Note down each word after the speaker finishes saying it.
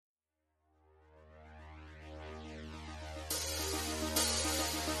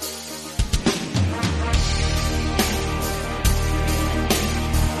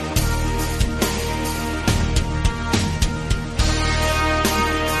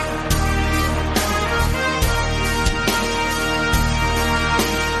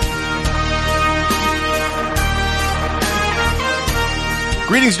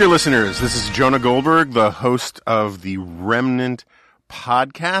Greetings, dear listeners. This is Jonah Goldberg, the host of the Remnant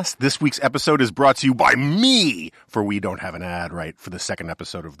Podcast. This week's episode is brought to you by me, for we don't have an ad, right, for the second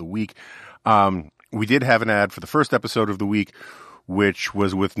episode of the week. We did have an ad for the first episode of the week, which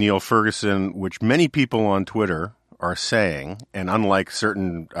was with Neil Ferguson, which many people on Twitter are saying, and unlike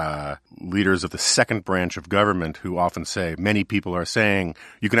certain leaders of the second branch of government who often say, many people are saying,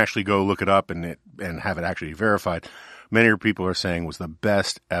 you can actually go look it up and have it actually verified. Many people are saying was the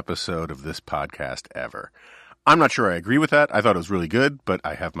best episode of this podcast ever. I'm not sure I agree with that. I thought it was really good, but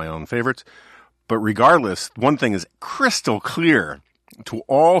I have my own favorites. But regardless, one thing is crystal clear to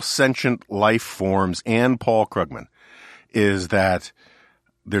all sentient life forms and Paul Krugman is that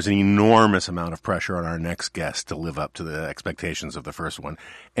there's an enormous amount of pressure on our next guest to live up to the expectations of the first one.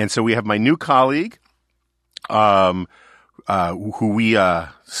 And so we have my new colleague, who the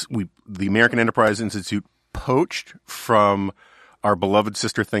American Enterprise Institute poached from our beloved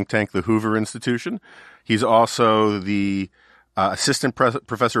sister think tank, the Hoover Institution. He's also the assistant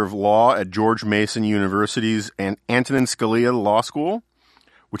professor of law at George Mason University's and Antonin Scalia Law School,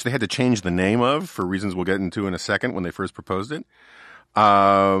 which they had to change the name of for reasons we'll get into in a second when they first proposed it.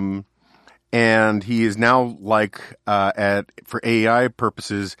 And he is now for AEI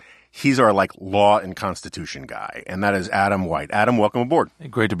purposes, he's our law and constitution guy, and that is Adam White. Adam, welcome aboard. Hey,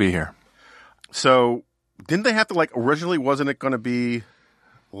 great to be here. So, didn't they have to originally, wasn't it going to be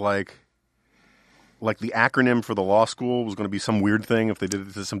like the acronym for the law school was going to be some weird thing if they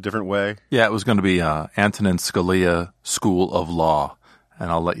did it some different way? Yeah, it was going to be Antonin Scalia School of Law,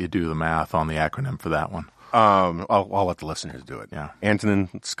 and I'll let you do the math on the acronym for that one. I'll let the listeners do it. Yeah. Antonin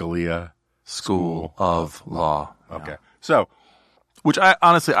Scalia School of Law. Okay. Yeah. So, which I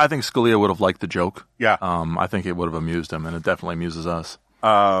think Scalia would have liked the joke. Yeah. I think it would have amused him, and it definitely amuses us.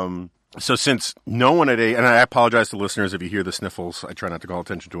 So since no one and I apologize to listeners if you hear the sniffles, I try not to call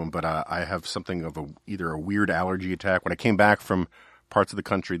attention to them, but I have something of either a weird allergy attack. When I came back from parts of the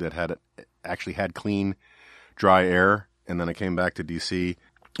country that actually had clean, dry air, and then I came back to D.C.,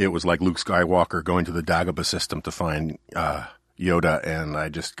 it was like Luke Skywalker going to the Dagobah system to find Yoda, and I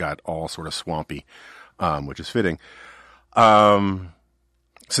just got all sort of swampy, which is fitting.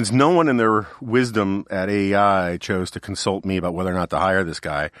 Since no one in their wisdom at AEI chose to consult me about whether or not to hire this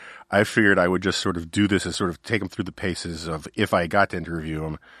guy, I figured I would just sort of do this as sort of take him through the paces of, if I got to interview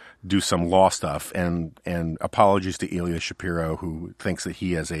him, do some law stuff. And apologies to Elias Shapiro, who thinks that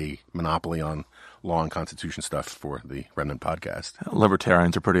he has a monopoly on law and constitution stuff for the Remnant Podcast.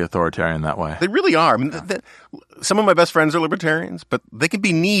 Libertarians are pretty authoritarian that way. They really are. I mean, some of my best friends are libertarians, but they can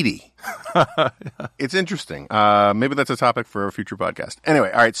be needy. Yeah. It's interesting. Maybe that's a topic for a future podcast.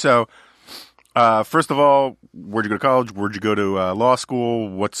 Anyway, all right. So, first of all, where'd you go to college? Where'd you go to law school?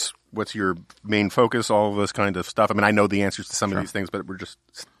 What's your main focus? All of this kind of stuff. I mean, I know the answers to some of these things, but we're just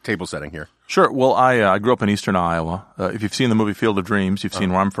table setting here. Sure. Well, I grew up in eastern Iowa. If you've seen the movie Field of Dreams, you've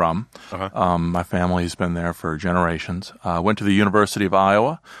seen where I'm from. My family's been there for generations. Went to the University of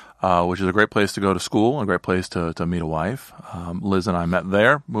Iowa, which is a great place to go to school, a great place to meet a wife. Liz and I met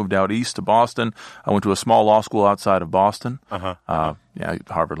there, moved out east to Boston. I went to a small law school outside of Boston.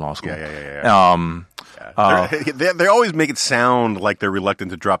 Harvard Law School. They always make it sound like they're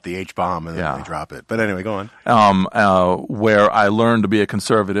reluctant to drop the H-bomb, and then they drop it. But anyway, go on. Where I learned to be a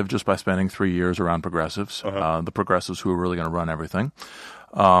conservative just by spending 3 years around progressives, the progressives who are really going to run everything.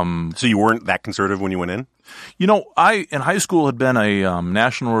 So you weren't that conservative when you went in? You know, I in high school had been a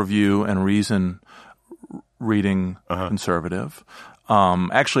National Review and Reason reading conservative.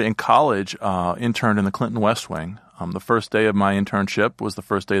 Actually, in college, interned in the Clinton West Wing. The first day of my internship was the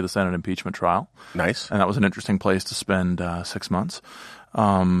first day of the Senate impeachment trial. Nice. And that was an interesting place to spend 6 months.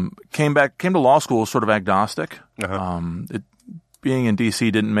 Came to law school sort of agnostic. Being in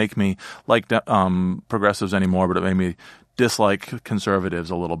D.C. didn't make me like progressives anymore, but it made me dislike conservatives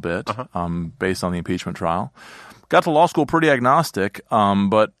a little bit based on the impeachment trial. Got to law school pretty agnostic,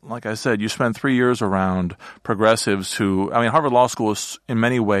 but like I said, you spend 3 years around progressives who, Harvard Law School is, in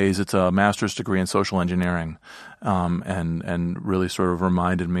many ways, it's a master's degree in social engineering, and really sort of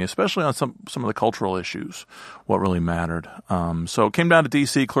reminded me, especially on some of the cultural issues, what really mattered. So came down to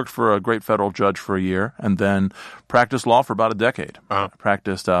D.C., clerked for a great federal judge for a year, and then practiced law for about a decade.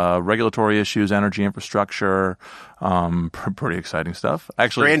 Practiced regulatory issues, energy infrastructure, pretty exciting stuff.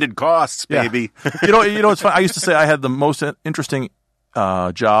 Actually, stranded costs, baby. Yeah. You know, it's fun. I used to say I had the most interesting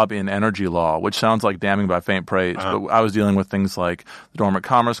job in energy law, which sounds like damning by faint praise, but I was dealing with things like the Dormant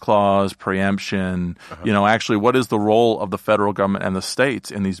Commerce Clause, preemption, actually what is the role of the federal government and the states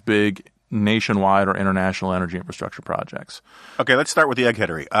in these big nationwide or international energy infrastructure projects. Okay, let's start with the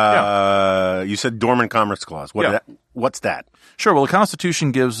eggheadery. You said dormant commerce clause. What's that? Sure. Well, the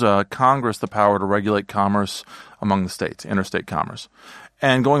Constitution gives Congress the power to regulate commerce among the states, interstate commerce.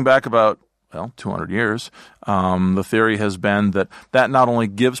 And going back about 200 years, the theory has been that not only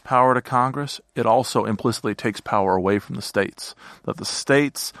gives power to Congress, it also implicitly takes power away from the states, that the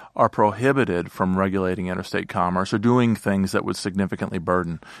states are prohibited from regulating interstate commerce or doing things that would significantly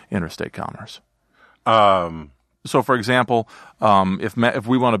burden interstate commerce. So, for example, if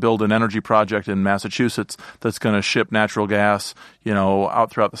we want to build an energy project in Massachusetts that's going to ship natural gas,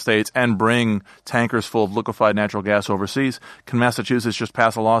 out throughout the states and bring tankers full of liquefied natural gas overseas, can Massachusetts just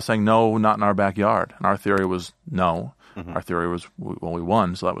pass a law saying no, not in our backyard? And our theory was no. Mm-hmm. Our theory was we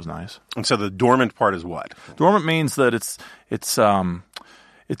won, so that was nice. And so the dormant part is what? Dormant means that it's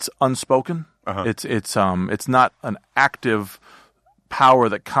unspoken. Uh-huh. It's not an active power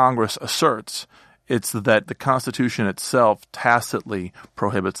that Congress asserts. It's that the Constitution itself tacitly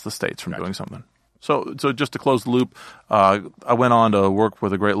prohibits the states from doing something. So just to close the loop, I went on to work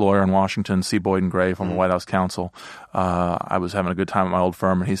with a great lawyer in Washington, C. Boyden Gray, from the White House counsel. I was having a good time at my old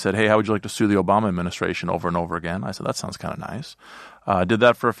firm, and he said, "Hey, how would you like to sue the Obama administration over and over again?" I said, "That sounds kind of nice." Did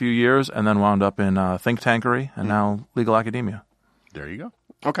that for a few years, and then wound up in think tankery and now legal academia. There you go.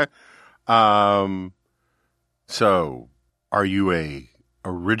 Okay. So are you a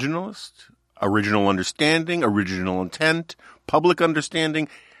originalist? Original understanding, original intent, public understanding,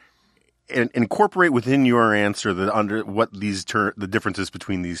 and incorporate within your answer the differences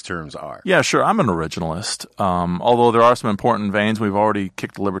between these terms are. Yeah, sure. I'm an originalist. Although there are some important veins. We've already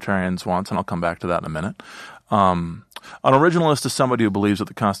kicked the libertarians once, and I'll come back to that in a minute. An originalist is somebody who believes that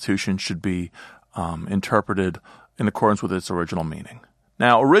the Constitution should be interpreted in accordance with its original meaning.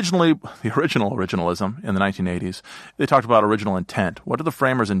 Now, originally, the originalism in the 1980s, they talked about original intent. What did the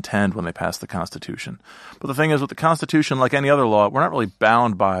framers intend when they passed the Constitution? But the thing is, with the Constitution, like any other law, we're not really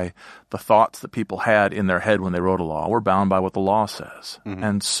bound by the thoughts that people had in their head when they wrote a law. We're bound by what the law says. Mm-hmm.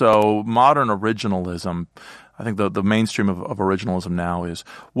 And so modern originalism, I think the mainstream of originalism now is,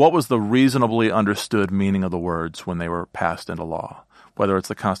 what was the reasonably understood meaning of the words when they were passed into law? Whether it's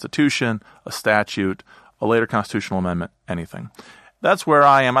the Constitution, a statute, a later constitutional amendment, anything. That's where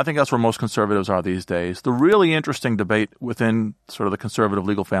I am. I think that's where most conservatives are these days. The really interesting debate within sort of the conservative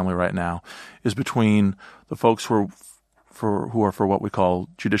legal family right now is between the folks who are for what we call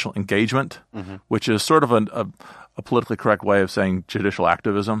judicial engagement, mm-hmm. which is sort of a politically correct way of saying judicial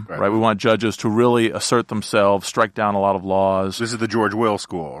activism, right? We want judges to really assert themselves, strike down a lot of laws. This is the George Will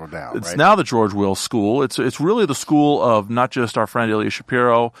school now, It's now the George Will school. It's really the school of not just our friend Ilya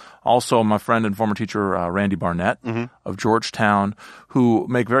Shapiro, also my friend and former teacher Randy Barnett mm-hmm. of Georgetown, who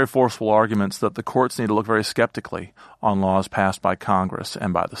make very forceful arguments that the courts need to look very skeptically on laws passed by Congress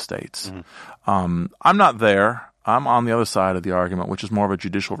and by the states. Mm-hmm. I'm not there. I'm on the other side of the argument, which is more of a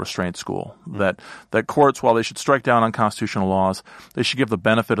judicial restraint school, mm-hmm. that courts, while they should strike down unconstitutional laws, they should give the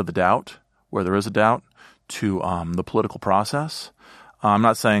benefit of the doubt, where there is a doubt, to the political process. I'm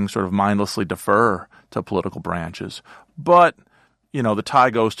not saying sort of mindlessly defer to political branches, but, the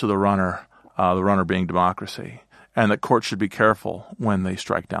tie goes to the runner being democracy, and that courts should be careful when they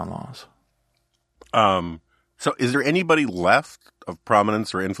strike down laws. So is there anybody left of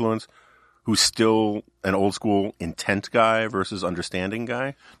prominence or influence who's still an old school intent guy versus understanding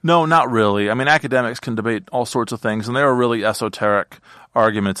guy? No, not really. I mean, academics can debate all sorts of things, and there are really esoteric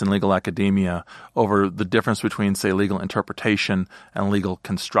arguments in legal academia over the difference between, say, legal interpretation and legal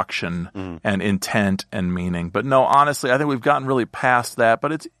construction and intent and meaning. But no, honestly, I think we've gotten really past that,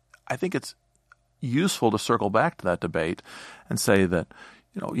 but I think it's useful to circle back to that debate and say that,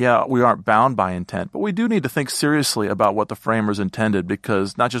 we aren't bound by intent, but we do need to think seriously about what the framers intended,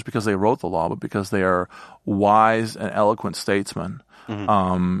 because not just because they wrote the law, but because they are wise and eloquent statesmen.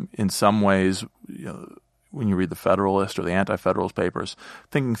 Mm-hmm. In some ways, when you read the Federalist or the Anti-Federalist papers,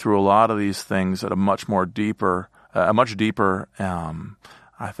 thinking through a lot of these things at a much deeper, I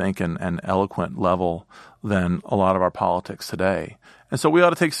think, an eloquent level than a lot of our politics today. And so we ought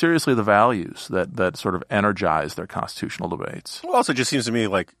to take seriously the values that sort of energize their constitutional debates. Well, also, it just seems to me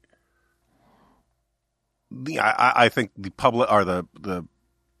like I think the public or the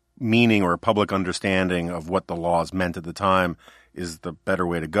meaning or public understanding of what the laws meant at the time is the better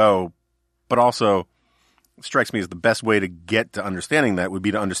way to go. But also, it strikes me as the best way to get to understanding that would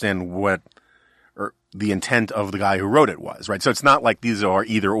be to understand what or the intent of the guy who wrote it was, right? So it's not like these are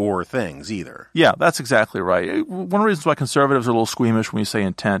either or things either. Yeah, that's exactly right. One of the reasons why conservatives are a little squeamish when you say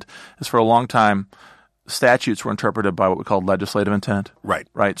intent is for a long time, statutes were interpreted by what we call legislative intent. Right.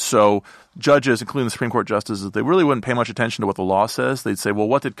 Right. So judges, including the Supreme Court justices, they really wouldn't pay much attention to what the law says. They'd say, well,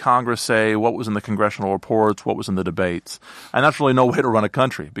 what did Congress say? What was in the congressional reports? What was in the debates? And that's really no way to run a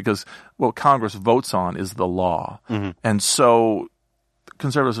country, because what Congress votes on is the law. Mm-hmm. And so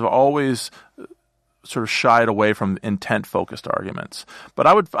conservatives have always sort of shied away from intent-focused arguments. But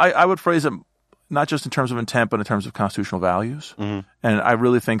I would phrase it not just in terms of intent, but in terms of constitutional values. Mm-hmm. And I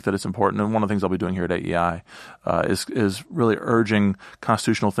really think that it's important. And one of the things I'll be doing here at AEI is really urging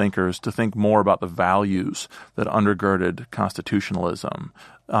constitutional thinkers to think more about the values that undergirded constitutionalism.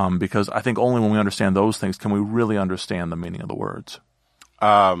 Because I think only when we understand those things can we really understand the meaning of the words.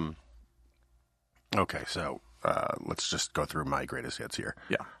 Okay, so let's just go through my greatest hits here.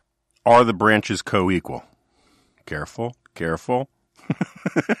 Yeah. Are the branches co-equal? Careful.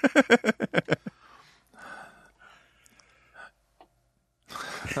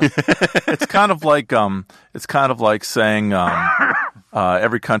 It's kind of like saying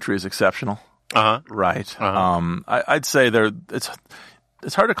every country is exceptional. Right. I'd say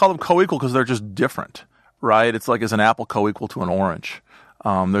it's hard to call them co-equal because they're just different. Right. It's like, is an apple co-equal to an orange?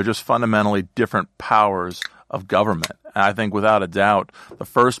 They're just fundamentally different powers of government. And I think without a doubt, the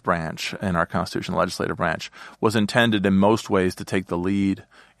first branch in our Constitution, the legislative branch, was intended in most ways to take the lead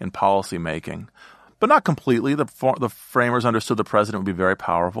in policy making. But not completely. The framers understood the president would be very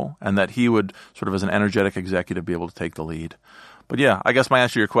powerful and that he would sort of as an energetic executive be able to take the lead. But yeah, I guess my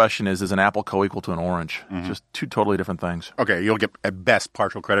answer to your question is an apple co-equal to an orange? Mm-hmm. Just two totally different things. Okay, you'll get at best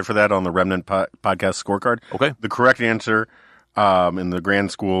partial credit for that on the Remnant podcast scorecard. Okay. The correct answer in the grand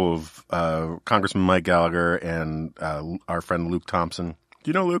school of Congressman Mike Gallagher and our friend Luke Thompson. Do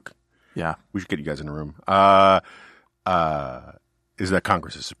you know Luke? Yeah. We should get you guys in a room. Is that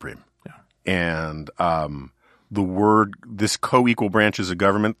Congress is supreme. And this co-equal branches of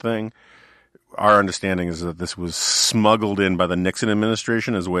government thing, our understanding is that this was smuggled in by the Nixon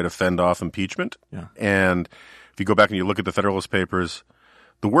administration as a way to fend off impeachment. Yeah. And if you go back and you look at the Federalist Papers,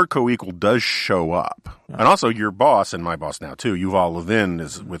 the word co-equal does show up. Yeah. And also your boss, and my boss now too, Yuval Levin,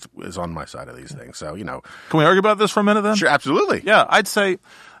 is on my side of these things. So, you know. Can we argue about this for a minute then? Sure, absolutely. Yeah, I'd say,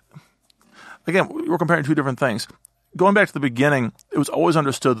 again, we're comparing two different things. Going back to the beginning, it was always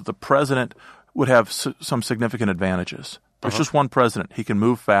understood that the president would have some significant advantages. There's just one president. He can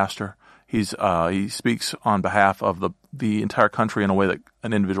move faster. He speaks on behalf of the entire country in a way that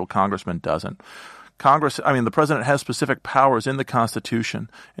an individual congressman doesn't. The president has specific powers in the Constitution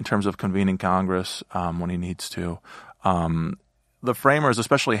in terms of convening Congress when he needs to. The framers,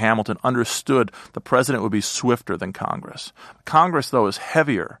 especially Hamilton, understood the president would be swifter than Congress. Congress, though, is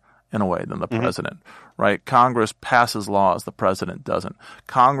heavier in a way than the president, right? Congress passes laws, the president doesn't.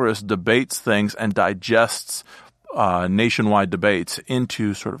 Congress debates things and digests nationwide debates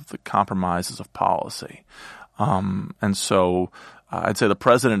into sort of the compromises of policy. And so I'd say the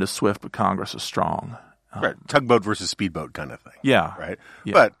president is swift, but Congress is strong. Right. Tugboat versus speedboat kind of thing. Yeah. Right?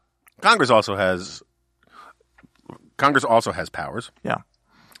 Yeah. But Congress also has powers. Yeah.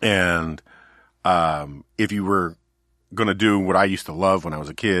 And if you were going to do what I used to love when I was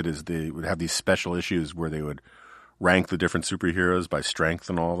a kid, is they would have these special issues where they would rank the different superheroes by strength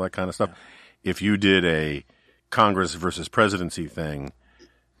and all that kind of stuff. Yeah. If you did a Congress versus presidency thing,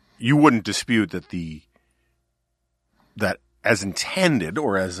 you wouldn't dispute that as intended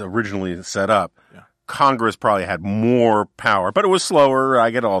or as originally set up, Congress probably had more power, but it was slower. I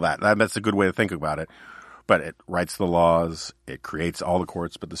get all that. That's a good way to think about it. But it writes the laws. It creates all the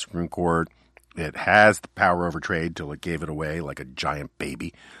courts but the Supreme Court. It has the power over trade till it gave it away like a giant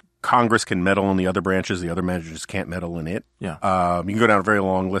baby. Congress can meddle in the other branches. The other branches can't meddle in it. Yeah. You can go down a very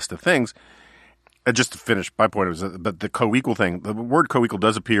long list of things. And just to finish, my point was, but the co-equal thing, the word co-equal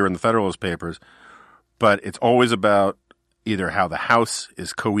does appear in the Federalist Papers, but it's always about either how the House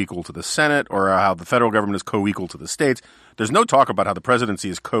is co-equal to the Senate or how the federal government is co-equal to the states. There's no talk about how the presidency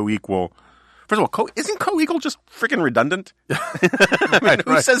is co-equal. First of all, isn't co-equal just freaking redundant?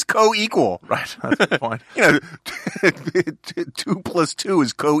 Who says co-equal? Right, that's a good point. 2 plus 2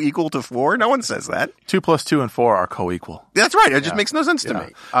 is co-equal to 4? No one says that. 2 plus 2 and 4 are co-equal. That's right. It just makes no sense to me.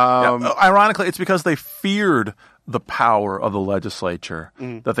 Ironically, it's because they feared the power of the legislature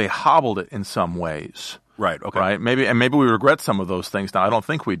that they hobbled it in some ways. Right. Okay. Right. Maybe we regret some of those things now. I don't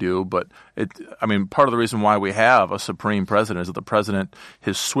think we do, but part of the reason why we have a supreme president is that the president,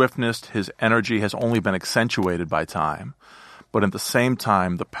 his swiftness, his energy has only been accentuated by time. But at the same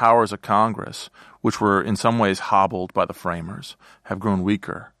time, the powers of Congress, which were in some ways hobbled by the framers, have grown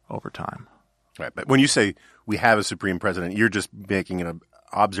weaker over time. Right. But when you say we have a supreme president, you're just making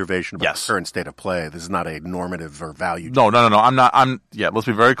observation about Yes. the current state of play. This is not a normative or value. No. Let's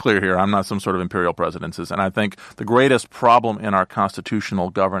be very clear here. I'm not some sort of imperial presidences. And I think the greatest problem in our constitutional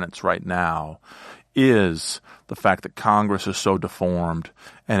governance right now is the fact that Congress is so deformed,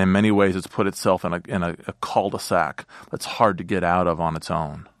 and in many ways it's put itself in a cul-de-sac that's hard to get out of on its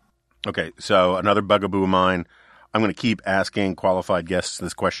own. Okay, so another bugaboo of mine. I'm going to keep asking qualified guests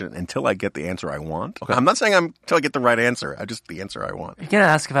this question until I get the answer I want. Okay. I'm not saying until I get the right answer. I just the answer I want. You're going to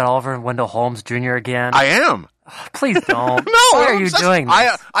ask about Oliver Wendell Holmes Jr. again? I am. Please don't. No, Why I'm are you obsessed. doing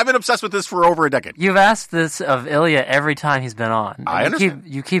this? I've been obsessed with this for over a decade. You've asked this of Ilya every time he's been on. I understand.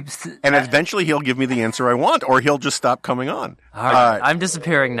 You keep And eventually he'll give me the answer I want, or he'll just stop coming on. All right, I'm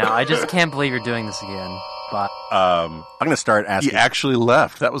disappearing now. I just can't believe you're doing this again. But I'm going to start asking. He actually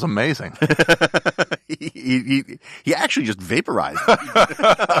left. That was amazing. he actually just vaporized.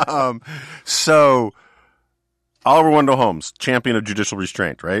 So, Oliver Wendell Holmes, champion of judicial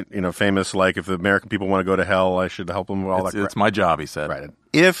restraint, right? You know, famous, like, if the American people want to go to hell, I should help them with all that crap. It's my job, he said. Right.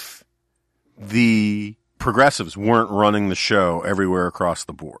 If the progressives weren't running the show everywhere across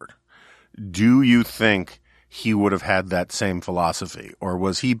the board, do you think he would have had that same philosophy? Or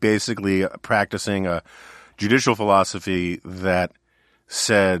was he basically practicing a judicial philosophy that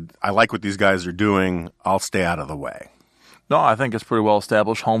said, I like what these guys are doing, I'll stay out of the way? No, I think it's pretty well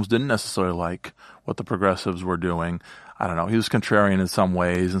established. Holmes didn't necessarily like what the progressives were doing. I don't know. He was contrarian in some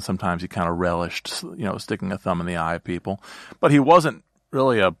ways, and sometimes he kind of relished, sticking a thumb in the eye of people. But he wasn't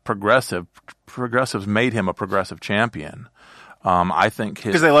really a progressive. Progressives made him a progressive champion. I think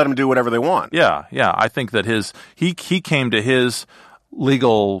because they let him do whatever they want. Yeah. I think that he came to his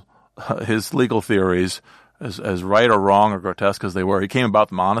legal theories as right or wrong or grotesque as they were. He came about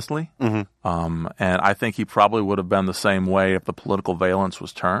them honestly. Mm-hmm. And I think he probably would have been the same way if the political valence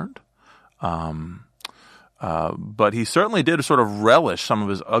was turned. But he certainly did sort of relish some of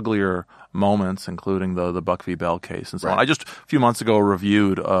his uglier moments, including the Buck v. Bell case and so on. I just a few months ago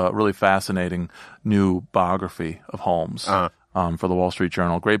reviewed a really fascinating new biography of Holmes for the Wall Street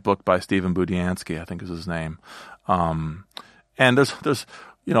Journal. Great book by Stephen Budiansky, I think is his name. And there's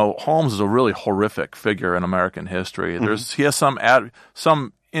Holmes is a really horrific figure in American history. Mm-hmm. He has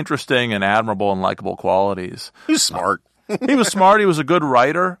some interesting and admirable and likable qualities. He's smart. He was smart. He was a good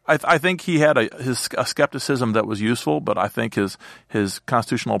writer. I think he had a skepticism that was useful, but I think his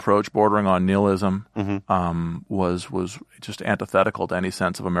constitutional approach, bordering on nihilism, was just antithetical to any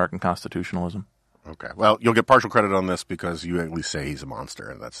sense of American constitutionalism. Okay. Well, you'll get partial credit on this because you at least say he's a monster,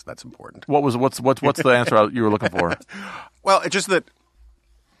 and that's important. What's the answer you were looking for? Well, it's just that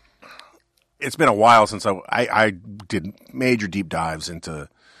it's been a while since I did major deep dives into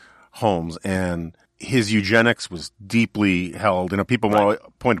Holmes, and his eugenics was deeply held. People want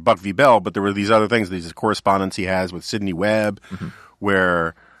to point to Buck v. Bell, but there were these other things, these correspondence he has with Sidney Webb,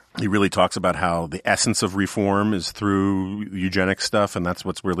 where he really talks about how the essence of reform is through eugenics stuff, and that's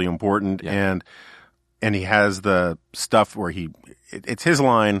what's really important. Yeah. And he has the stuff where it's his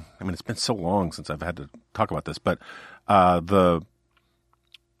line. I mean, it's been so long since I've had to talk about this, but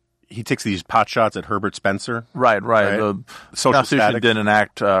he takes these pot shots at Herbert Spencer. Right. The social Constitution statics. didn't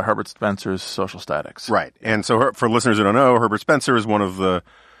enact Herbert Spencer's social statics. Right. And so for listeners who don't know, Herbert Spencer is one of the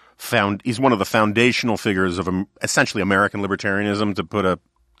foundational figures of essentially American libertarianism, to put a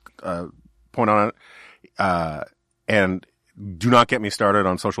point on it. And do not get me started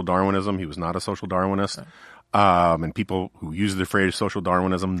on social Darwinism. He was not a social Darwinist. Okay. And people who use the phrase social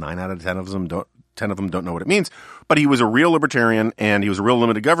Darwinism, 9 out of 10 of them don't know what it means. But he was a real libertarian, and he was a real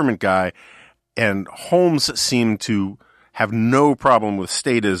limited government guy. And Holmes seemed to have no problem with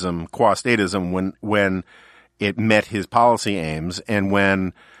qua-statism when it met his policy aims, and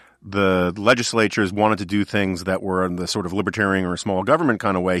when the legislatures wanted to do things that were in the sort of libertarian or small government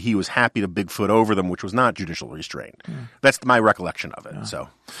kind of way, he was happy to Bigfoot over them, which was not judicial restraint. That's my recollection of it. Yeah. So,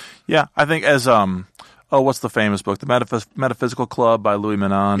 yeah, I think as what's the famous book, The Metaphysical Club by Louis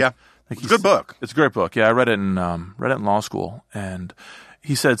Menand. Yeah, it's a good book. It's a great book. Yeah, I read it in law school, and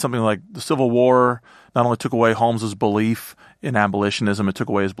he said something like the Civil War not only took away Holmes's belief in abolitionism, it took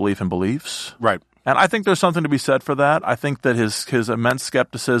away his belief in beliefs. Right. And I think there's something to be said for that. I think that his immense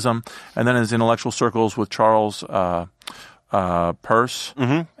skepticism, and then his intellectual circles with Charles Peirce,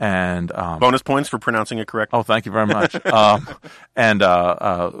 and bonus points for pronouncing it correctly. Oh, thank you very much. And who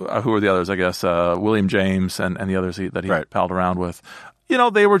are the others? I guess William James and the others that he palled around with.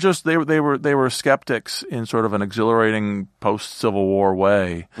 They were skeptics in sort of an exhilarating post-Civil War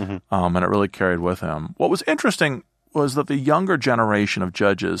way, and it really carried with him. What was interesting was that the younger generation of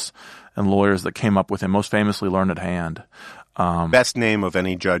judges and lawyers that came up with him, most famously Learned Hand, Best name of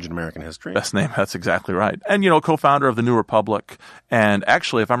any judge in American history. Best name, that's exactly right. And, co-founder of the New Republic. And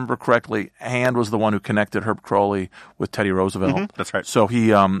actually, if I remember correctly, Hand was the one who connected Herb Crowley with Teddy Roosevelt. Mm-hmm, that's right. So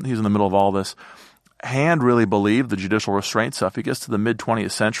he's in the middle of all this. Hand really believed the judicial restraint stuff. He gets to the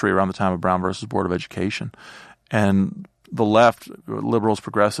mid-20th century around the time of Brown versus Board of Education. And the left, liberals,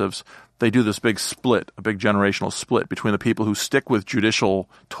 progressives, they do this big split, a big generational split between the people who stick with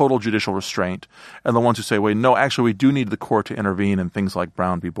total judicial restraint and the ones who say, wait, no, actually we do need the court to intervene in things like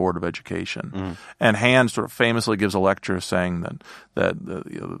Brown v. Board of Education. Mm. And Hand sort of famously gives a lecture saying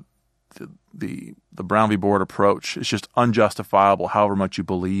that the Brown v. Board approach is just unjustifiable however much you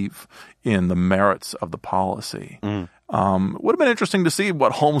believe in the merits of the policy. Mm. Would have been interesting to see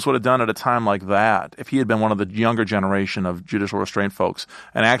what Holmes would have done at a time like that if he had been one of the younger generation of judicial restraint folks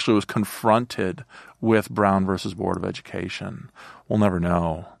and actually was confronted with Brown versus Board of Education. We'll never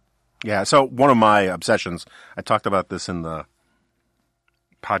know. Yeah, so one of my obsessions, I talked about this in the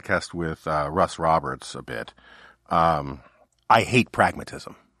podcast with Russ Roberts a bit. I hate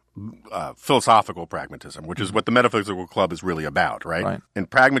pragmatism. Philosophical pragmatism, which is what the Metaphysical Club is really about, right? And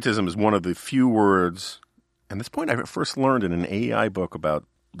pragmatism is one of the few words. And this point I first learned in an AEI book about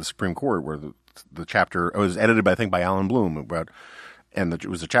the Supreme Court, where the chapter was edited by Alan Bloom it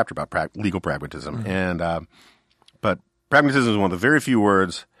was a chapter about legal pragmatism. Mm-hmm. But pragmatism is one of the very few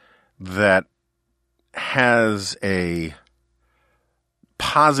words that has a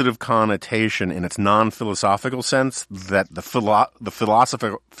positive connotation in its non-philosophical sense that the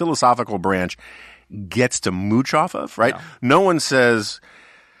philosophical branch gets to mooch off of, right? Yeah. No one says,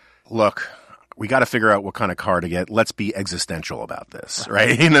 look, we got to figure out what kind of car to get. Let's be existential about this,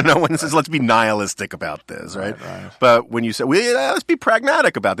 right? No one says, let's be nihilistic about this, right? But when you say, let's be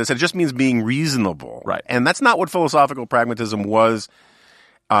pragmatic about this, it just means being reasonable. Right. And that's not what philosophical pragmatism was.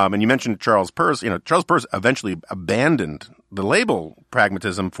 And you mentioned Charles Peirce. Charles Peirce eventually abandoned the label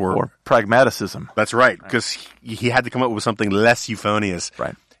pragmatism or pragmaticism. That's right, because he had to come up with something less euphonious.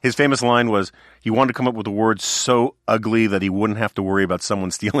 Right. His famous line was, he wanted to come up with a word so ugly that he wouldn't have to worry about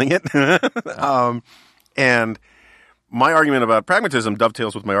someone stealing it. And my argument about pragmatism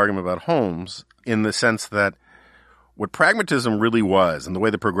dovetails with my argument about Holmes in the sense that what pragmatism really was, and the way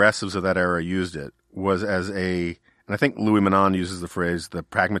the progressives of that era used it, was and I think Louis Menand uses the phrase, the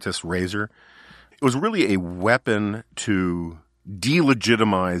pragmatist razor. It was really a weapon to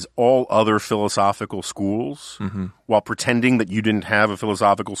delegitimize all other philosophical schools while pretending that you didn't have a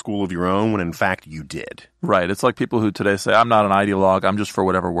philosophical school of your own when in fact you did. Right. It's like people who today say, I'm not an ideologue, I'm just for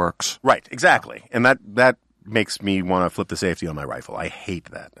whatever works. Right, exactly. And that makes me want to flip the safety on my rifle. I hate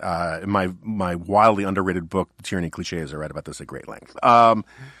that. In my wildly underrated book, Tyranny Clichés, I write about this at great length.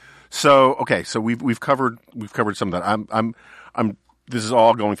 So we've covered some of that. This is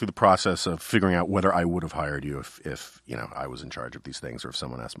all going through the process of figuring out whether I would have hired you if I was in charge of these things or if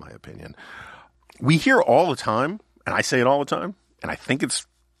someone asked my opinion. We hear all the time, and I say it all the time, and I think it's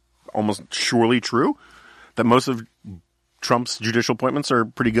almost surely true, that most of Trump's judicial appointments are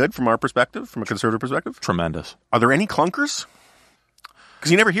pretty good from our perspective, from a conservative perspective. Tremendous. Are there any clunkers?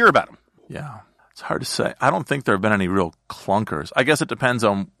 Because you never hear about them. Yeah. It's hard to say. I don't think there have been any real clunkers. I guess it depends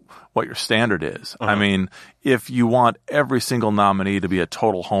on what your standard is. I mean, if you want every single nominee to be a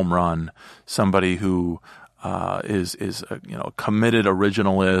total home run, somebody who is a committed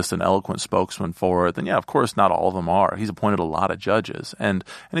originalist and eloquent spokesman for it, then yeah, of course, not all of them are. He's appointed a lot of judges, and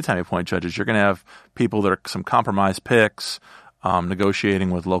anytime you appoint judges, you're going to have people that are some compromise picks, negotiating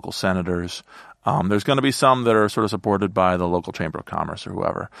with local senators. There's going to be some that are sort of supported by the local chamber of commerce or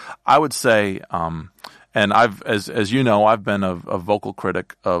whoever. I would say, and as you know, I've been a vocal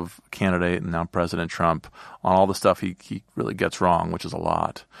critic of candidate and now President Trump on all the stuff he really gets wrong, which is a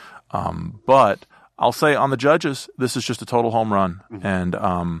lot. But I'll say on the judges, this is just a total home run. Mm-hmm.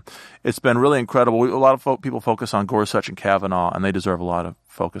 And it's been really incredible. A lot of people focus on Gorsuch and Kavanaugh, and they deserve a lot of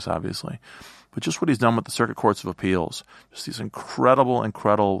focus, obviously. But just what he's done with the Circuit Courts of Appeals, just these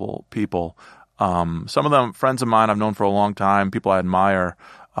incredible people. Some of them friends of mine I've known for a long time, people I admire.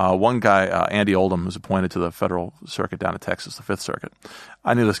 One guy, Andy Oldham, who's appointed to the Federal Circuit down in Texas, the Fifth Circuit.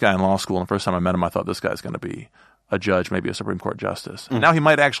 I knew this guy in law school, and the first time I met him, I thought this guy's going to be a judge, maybe a Supreme Court justice. Mm. Now he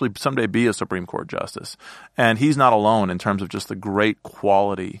might actually someday be a Supreme Court justice. And he's not alone in terms of just the great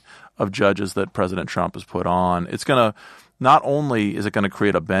quality of judges that President Trump has put on. It's going to, not only is it going to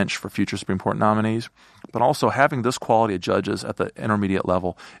create a bench for future Supreme Court nominees, but also having this quality of judges at the intermediate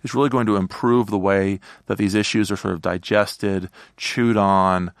level is really going to improve the way that these issues are sort of digested, chewed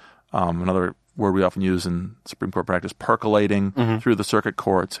on. Another word we often use in Supreme Court practice, percolating through the circuit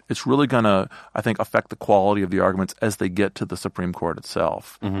courts. It's really going to, I think, affect the quality of the arguments as they get to the Supreme Court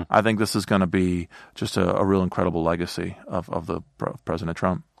itself. I think this is going to be just a real incredible legacy of President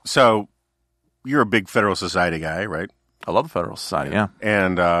Trump. So you're a big Federal Society guy, right? I love the Federal Society, yeah.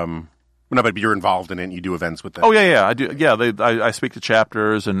 And no, but you're involved in it and you do events with them. Oh, yeah, I do. Yeah, I speak to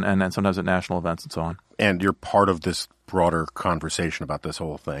chapters and sometimes at national events and so on. And you're part of this broader conversation about this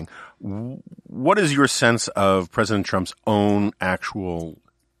whole thing. What is your sense of President Trump's own actual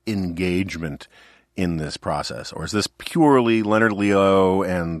engagement in this process? Or is this purely Leonard Leo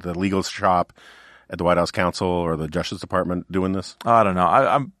and the legal shop at the White House Counsel or the Justice Department doing this? I don't know.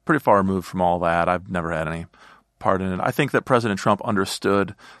 I'm pretty far removed from all that. I've never had any part in it. I think that President Trump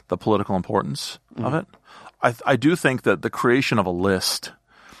understood the political importance of it. I do think that the creation of a list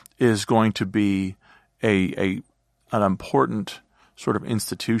is going to be an important sort of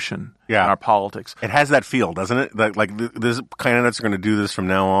institution in our politics. It has that feel, doesn't it? Like this candidates are going to do this from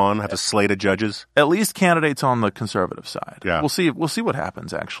now on, have a slate of judges? At least candidates on the conservative side. Yeah. We'll see what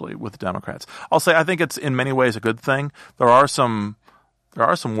happens, actually, with the Democrats. I'll say I think it's in many ways a good thing. There are some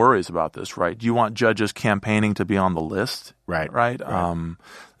worries about this, right? Do you want judges campaigning to be on the list? Right.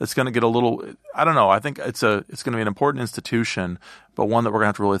 It's going to get a little, I don't know. I think it's going to be an important institution, but one that we're going to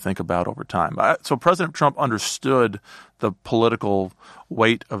have to really think about over time. So President Trump understood the political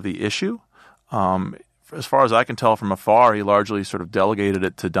weight of the issue. As far as I can tell from afar, he largely sort of delegated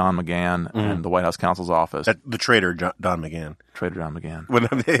it to Don McGahn and the White House counsel's office. The traitor, Don McGahn. Traitor Don McGahn.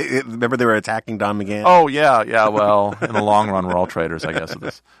 Remember they were attacking Don McGahn? Oh, yeah. Well, in the long run, we're all traitors, I guess,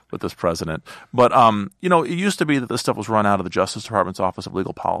 with this president. But, it used to be that this stuff was run out of the Justice Department's Office of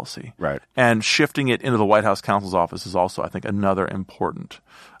Legal Policy. Right. And shifting it into the White House counsel's office is also, I think, another important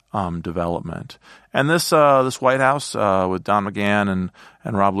development. And this White House with Don McGahn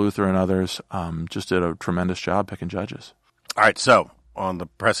and Rob Luther and others just did a tremendous job picking judges. All right, so on the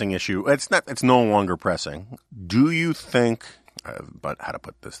pressing issue, it's no longer pressing. Do you think, but how to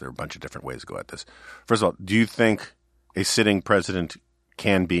put this, there are a bunch of different ways to go at this. First of all, do you think a sitting president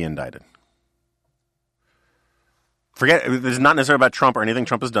can be indicted? Forget, this is not necessarily about Trump or anything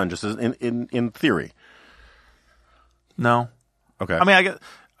Trump has done, just as in theory. No. Okay. I mean,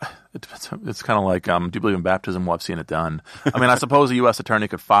 it's kind of like, do you believe in baptism? Well, I've seen it done. I mean, I suppose a U.S. attorney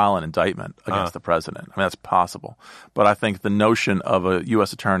could file an indictment against the president. I mean, that's possible. But I think the notion of a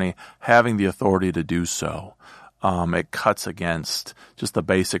U.S. attorney having the authority to do so, it cuts against just the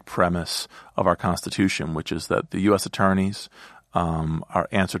basic premise of our Constitution, which is that the U.S. attorneys are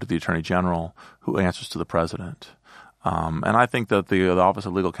answer to the Attorney General, who answers to the president. And I think that the Office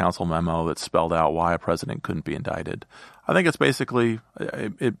of Legal Counsel memo that spelled out why a president couldn't be indicted, I think it's basically,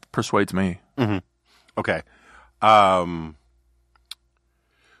 it persuades me. Mm-hmm. Okay.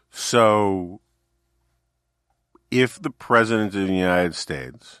 So if the president of the United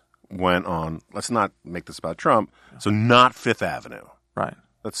States went on, let's not make this about Trump, so not Fifth Avenue. Right.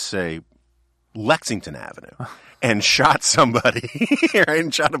 Let's say Lexington Avenue and shot somebody, right?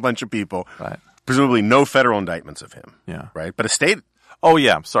 And shot a bunch of people. Right. Presumably no federal indictments of him. Yeah. Right? But a state. Oh,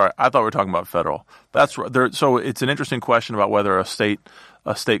 yeah. Sorry. I thought we were talking about federal. That's right. So it's an interesting question about whether a state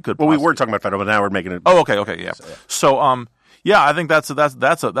could. Well, we were talking about federal, but now we're making it. Oh, okay. Yeah. So, I think that's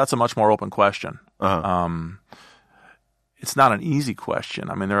a much more open question. Uh-huh. It's not an easy question.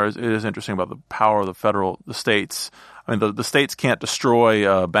 I mean, it is interesting about the power of the states. I mean, the states can't destroy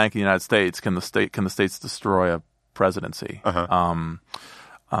a Bank of the United States. Can the states destroy a presidency? Uh-huh.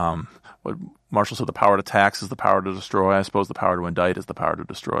 What Marshall said, the power to tax is the power to destroy. I suppose the power to indict is the power to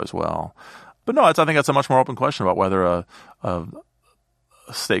destroy as well. But no, I think that's a much more open question about whether a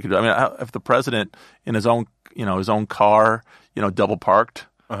state could do. I mean, if the president in his own car, double parked,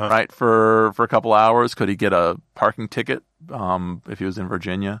 uh-huh. right, for a couple hours, could he get a parking ticket if he was in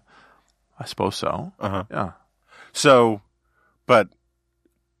Virginia? I suppose so. Uh-huh. Yeah. So, but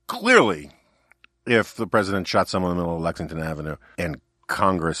clearly, if the president shot someone in the middle of Lexington Avenue and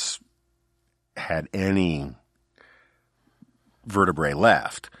Congress had any vertebrae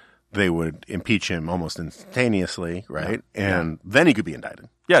left, they would impeach him almost instantaneously, right? Yeah. And then he could be indicted.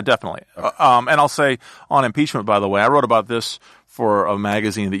 Yeah, definitely. Okay. And I'll say on impeachment, by the way, I wrote about this for a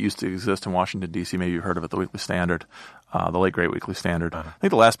magazine that used to exist in Washington, D.C. Maybe you heard of it, the Weekly Standard, the late great Weekly Standard. Uh-huh. I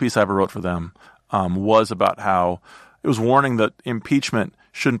think the last piece I ever wrote for them was about how it was warning that impeachment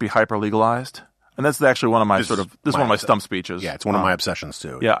shouldn't be hyper-legalized. And that's actually one of my one of my stump speeches. Yeah, it's one of my obsessions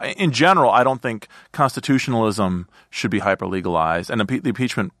too. Yeah, in general, I don't think constitutionalism should be hyper-legalized, and the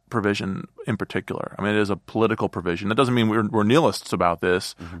impeachment provision in particular. I mean, it is a political provision. That doesn't mean we're nihilists about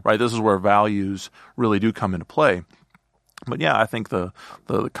this, mm-hmm. right? This is where values really do come into play. But yeah, I think the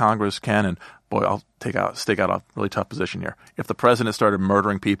Congress can, and boy, I'll stake out a really tough position here. If the president started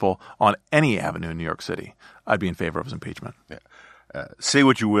murdering people on any avenue in New York City, I'd be in favor of his impeachment. Yeah. Say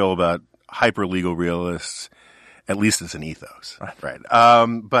what you will about hyper-legal realists, at least it's an ethos. Right.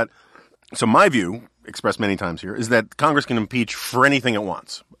 But so my view, expressed many times here, is that Congress can impeach for anything it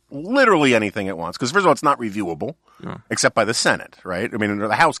wants. Literally anything it wants. Because first of all, it's not reviewable, except by the Senate, right? I mean,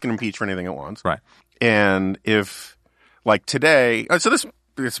 the House can impeach for anything it wants. Right. And if, like today, so this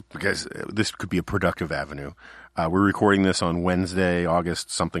because this could be a productive avenue. We're recording this on Wednesday, August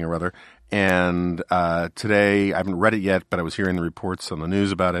something or other. And today, I haven't read it yet, but I was hearing the reports on the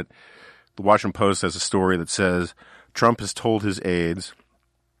news about it. The Washington Post has a story that says Trump has told his aides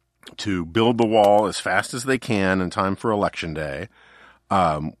to build the wall as fast as they can in time for Election Day,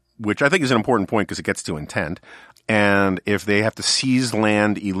 which I think is an important point because it gets to intent. And if they have to seize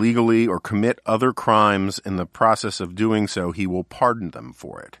land illegally or commit other crimes in the process of doing so, he will pardon them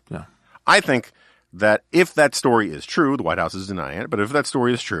for it. Yeah. I think that if that story is true, the White House is denying it, but if that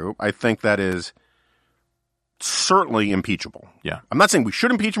story is true, I think that is certainly impeachable. Yeah. I'm not saying we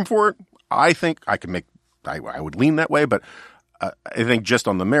should impeach him for it. I think I would lean that way, but I think just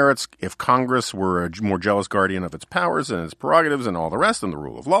on the merits, if Congress were a more jealous guardian of its powers and its prerogatives and all the rest and the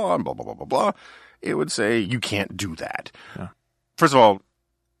rule of law and blah, blah, blah, blah, blah, it would say you can't do that. Yeah. First of all,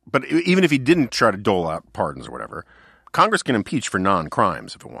 but even if he didn't try to dole out pardons or whatever, Congress can impeach for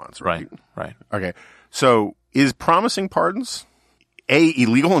non-crimes if it wants, right? Right. Okay. So is promising pardons, A,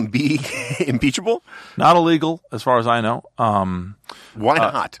 illegal and B, impeachable? Not illegal, as far as I know. Why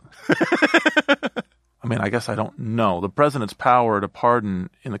not? I mean, I guess I don't know. The president's power to pardon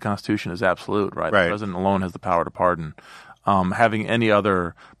in the Constitution is absolute, right? Right. The president alone has the power to pardon. Having any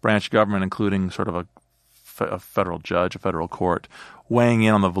other branch of government, including sort of a federal judge, a federal court, weighing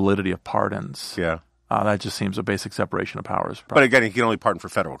in on the validity of pardons, Yeah. that just seems a basic separation of powers. But again, he can only pardon for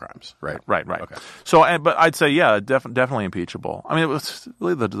federal crimes, right? Right. Okay. So, but I'd say, yeah, definitely impeachable. I mean, it was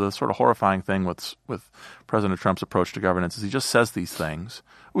really the sort of horrifying thing with President Trump's approach to governance is he just says these things.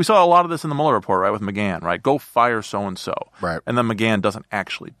 We saw a lot of this in the Mueller report, right, with McGahn, right? Go fire so-and-so. Right. And then McGahn doesn't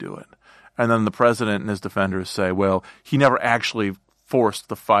actually do it. And then the president and his defenders say, well, he never actually forced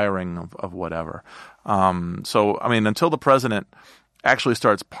the firing of whatever. So, I mean, until the president actually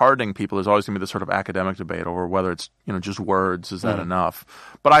starts pardoning people, there's always going to be this sort of academic debate over whether it's, just words. Is that enough?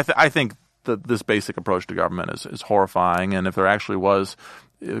 But I think that this basic approach to government is horrifying. And if there actually was,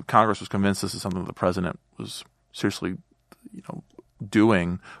 if Congress was convinced this is something that the president was seriously,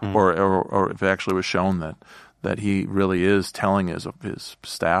 doing, or if it actually was shown that he really is telling his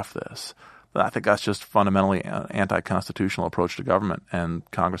staff this, I think that's just fundamentally an anti-constitutional approach to government, and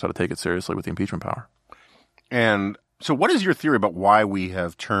Congress ought to take it seriously with the impeachment power. And so what is your theory about why we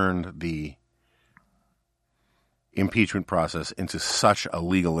have turned the impeachment process into such a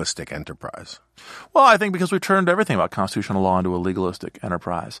legalistic enterprise? Well, I think because we've turned everything about constitutional law into a legalistic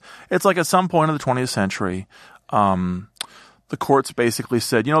enterprise. It's like at some point in the 20th century, the courts basically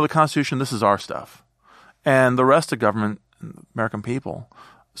said, the Constitution, this is our stuff. And the rest of government, American people,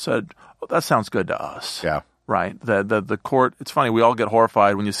 said, well, that sounds good to us. Yeah. Right? The court, it's funny, we all get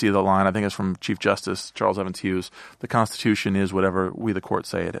horrified when you see the line, I think it's from Chief Justice Charles Evans Hughes, the Constitution is whatever we the court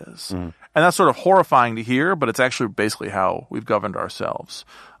say it is. And that's sort of horrifying to hear, but it's actually basically how we've governed ourselves.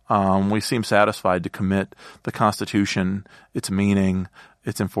 We seem satisfied to commit the Constitution, its meaning,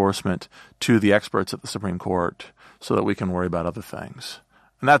 its enforcement to the experts at the Supreme Court so that we can worry about other things.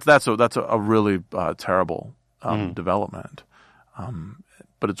 And that's a really terrible development.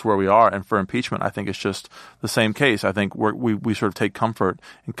 But it's where we are. And for impeachment, I think it's just the same case. I think we sort of take comfort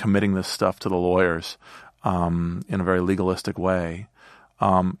in committing this stuff to the lawyers in a very legalistic way.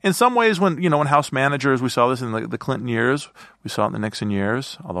 In some ways, when House managers, we saw this in the Clinton years, we saw it in the Nixon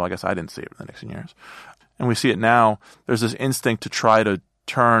years, although I guess I didn't see it in the Nixon years. And we see it now. There's this instinct to try to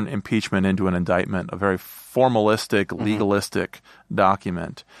turn impeachment into an indictment, a very formalistic, legalistic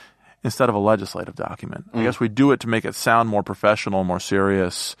document, instead of a legislative document. I guess we do it to make it sound more professional, more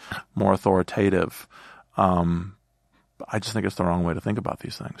serious, more authoritative. I just think it's the wrong way to think about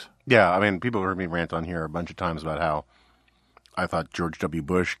these things. Yeah, I mean, people heard me rant on here a bunch of times about how I thought George W.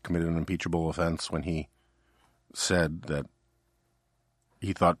 Bush committed an impeachable offense when he said that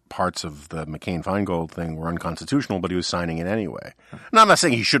he thought parts of the McCain-Feingold thing were unconstitutional, but he was signing it anyway. Now, I'm not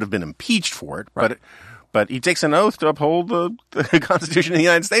saying he should have been impeached for it, right. But he takes an oath to uphold the Constitution of the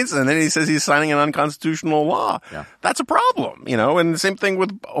United States, and then he says he's signing an unconstitutional law. Yeah. That's a problem, And the same thing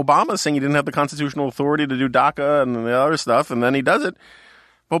with Obama saying he didn't have the constitutional authority to do DACA and the other stuff, and then he does it.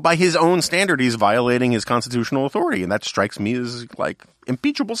 Well, by his own standard, he's violating his constitutional authority, and that strikes me as like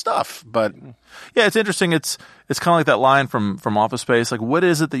impeachable stuff. But yeah, it's interesting. It's kind of like that line from Office Space. Like, what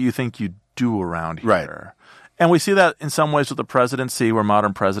is it that you think you do around here? Right. And we see that in some ways with the presidency, where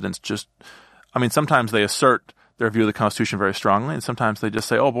modern presidents just, I mean, sometimes they assert their view of the Constitution very strongly, and sometimes they just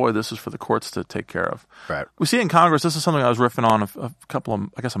say, oh boy, this is for the courts to take care of. Right. We see it in Congress. This is something I was riffing on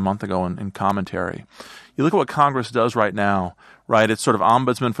a month ago in commentary. You look at what Congress does right now, right? It's sort of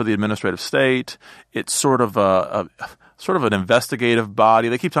ombudsman for the administrative state. It's sort of an investigative body.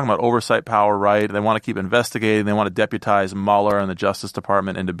 They keep talking about oversight power, right? They want to keep investigating. They want to deputize Mueller and the Justice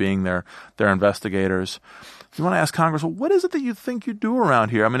Department into being their investigators. If you want to ask Congress, well, what is it that you think you do around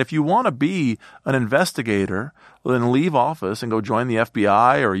here? I mean, if you want to be an investigator, well, then leave office and go join the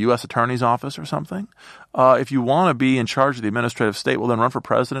FBI or a U.S. Attorney's Office or something. If you want to be in charge of the administrative state, well, then run for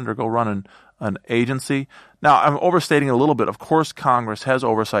president or go run an agency. Now, I'm overstating a little bit. Of course, Congress has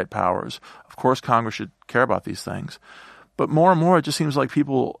oversight powers. Of course, Congress should care about these things. But more and more, it just seems like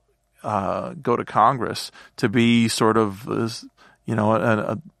people go to Congress to be sort of, like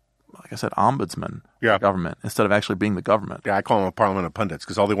I said, ombudsman government instead of actually being the government. Yeah, I call them a parliament of pundits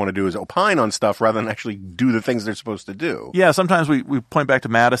because all they want to do is opine on stuff rather than actually do the things they're supposed to do. Yeah, sometimes we point back to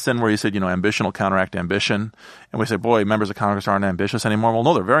Madison where he said, ambition will counteract ambition. And we say, boy, members of Congress aren't ambitious anymore. Well,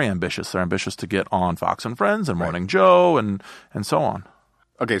 no, they're very ambitious. They're ambitious to get on Fox and Friends and Morning Joe and so on.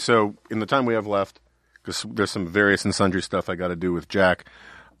 Okay, so in the time we have left, because there's some various and sundry stuff I got to do with Jack.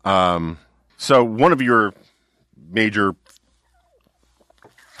 So one of your major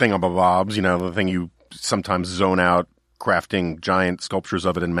thingamabobs, the thing you sometimes zone out, crafting giant sculptures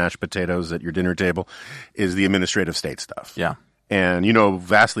of it in mashed potatoes at your dinner table, is the administrative state stuff. Yeah. And you know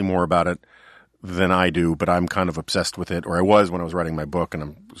vastly more about it than I do, but I'm kind of obsessed with it, or I was when I was writing my book, and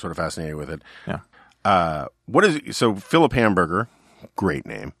I'm sort of fascinated with it. Yeah. So Philip Hamburger, great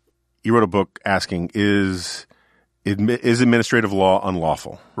name. He wrote a book asking, is administrative law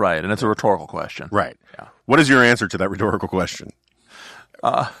unlawful? Right, and it's a rhetorical question. Right. Yeah. What is your answer to that rhetorical question?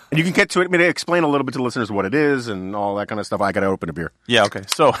 And you can get to it. I mean, explain a little bit to listeners what it is and all that kind of stuff. I got to open a beer. Yeah. Okay.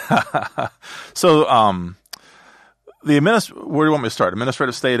 So, where do you want me to start?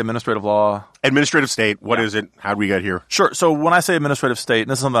 Administrative state, administrative law? Administrative state. What is it? How did we get here? Sure. So when I say administrative state,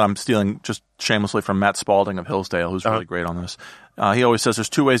 and this is something I'm stealing just shamelessly from Matt Spalding of Hillsdale, who's really great on this. He always says there's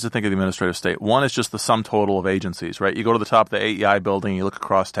two ways to think of the administrative state. One is just the sum total of agencies, right? You go to the top of the AEI building, you look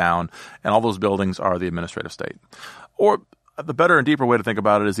across town, and all those buildings are the administrative state. Or the better and deeper way to think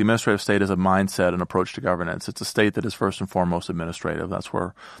about it is the administrative state is a mindset and approach to governance. It's a state that is first and foremost administrative. That's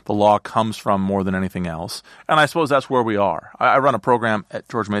where the law comes from more than anything else. And I suppose that's where we are. I run a program at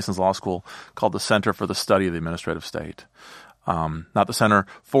George Mason's Law School called the Center for the Study of the Administrative State. Not the Center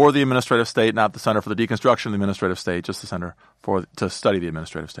for the Administrative State, not the Center for the Deconstruction of the Administrative State, just the Center to Study the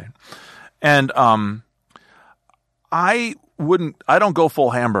Administrative State. And I don't go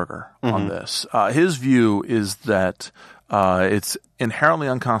full Hamburger on this. His view is that it's inherently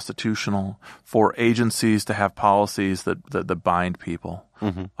unconstitutional for agencies to have policies that bind people.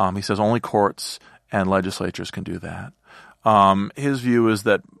 He says only courts and legislatures can do that. His view is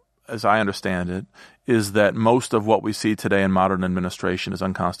that, as I understand it, is that most of what we see today in modern administration is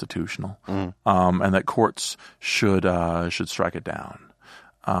unconstitutional, and that courts should strike it down.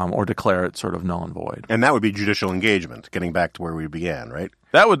 Or declare it sort of null and void. And that would be judicial engagement, getting back to where we began, right?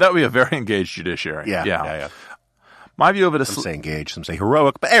 That would be a very engaged judiciary. Yeah. My view of it is some say engaged, some say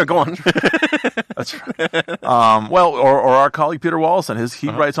heroic, but go on. That's right. Or our colleague Peter Wallison, he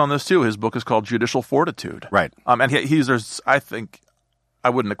writes on this too. His book is called Judicial Fortitude. Right. And I think I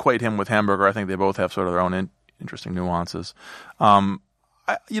wouldn't equate him with Hamburger. I think they both have sort of their own interesting nuances. I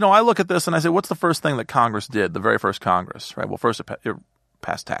look at this and I say, what's the first thing that Congress did? The very first Congress, right? Well, first it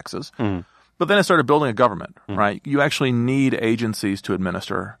passed taxes. But then it started building a government, right? You actually need agencies to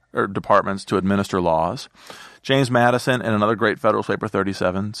administer, or departments to administer laws. James Madison, in another great Federalist Paper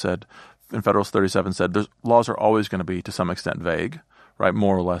 37, said, laws are always going to be, to some extent, vague, right?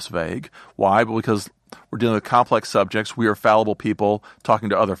 More or less vague. Why? Because we're dealing with complex subjects. We are fallible people talking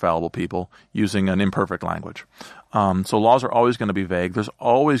to other fallible people using an imperfect language. So laws are always going to be vague. There's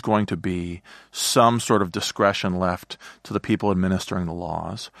always going to be some sort of discretion left to the people administering the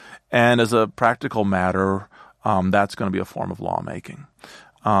laws. And as a practical matter, that's going to be a form of lawmaking.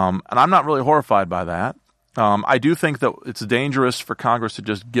 And I'm not really horrified by that. I do think that it's dangerous for Congress to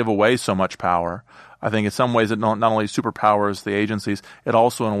just give away so much power. I think in some ways it not only superpowers the agencies, it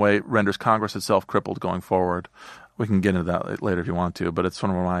also in a way renders Congress itself crippled going forward. We can get into that later if you want to, but it's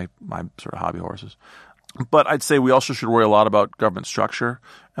one of my sort of hobby horses. But I'd say we also should worry a lot about government structure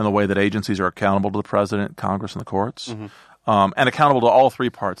and the way that agencies are accountable to the president, Congress, and the courts. and accountable to all three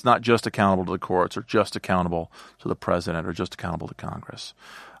parts, not just accountable to the courts or just accountable to the president or just accountable to Congress.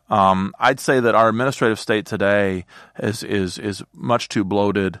 I'd say that our administrative state today is much too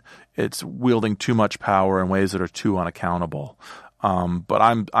bloated. It's wielding too much power in ways that are too unaccountable. But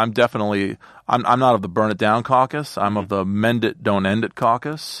I'm definitely I'm not of the burn it down caucus. I'm of the mend it, don't end it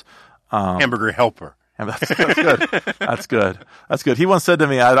caucus. Hamburger helper. And that's good. That's good. That's good. He once said to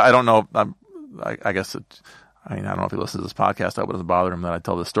me, I don't know. I guess I don't know if he listens to this podcast. I wouldn't bother him that I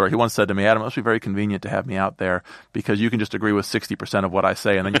tell this story. He once said to me, Adam, it must be very convenient to have me out there because you can just agree with 60% of what I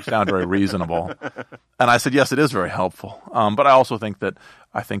say and then you sound very reasonable. And I said, yes, it is very helpful. But I also think that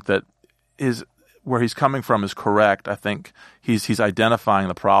where he's coming from is correct. I think he's identifying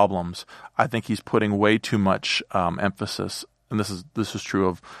the problems. I think he's putting way too much emphasis, and this is true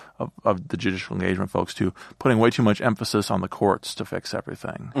of the judicial engagement folks too, putting way too much emphasis on the courts to fix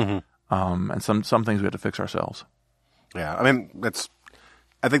everything. Mm-hmm. And some things we have to fix ourselves. Yeah, I mean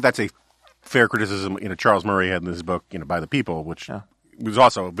I think that's a fair criticism. Charles Murray had in his book, By the People, which was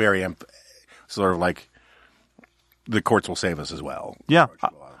also very sort of like the courts will save us as well. Yeah,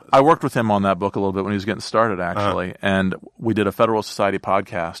 I worked with him on that book a little bit when he was getting started, actually, and we did a Federal Society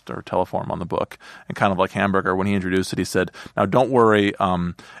podcast or teleform on the book. And kind of like Hamburger, when he introduced it, he said, "Now, don't worry,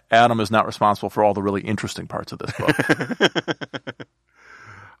 Adam is not responsible for all the really interesting parts of this book."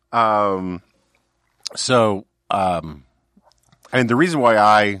 The reason why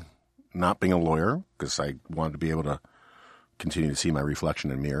I, not being a lawyer, because I wanted to be able to continue to see my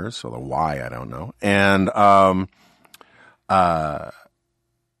reflection in mirrors, so the why I don't know. And,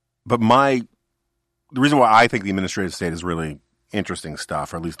 but the reason why I think the administrative state is really interesting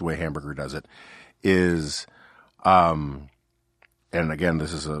stuff, or at least the way Hamburger does it, is, and again,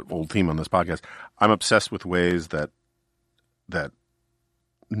 this is an old theme on this podcast, I'm obsessed with ways that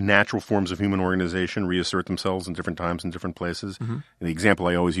natural forms of human organization reassert themselves in different times and different places. Mm-hmm. And the example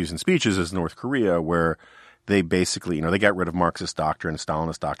I always use in speeches is North Korea, where they basically, they got rid of Marxist doctrine,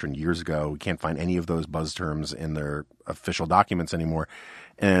 Stalinist doctrine years ago. We can't find any of those buzz terms in their official documents anymore.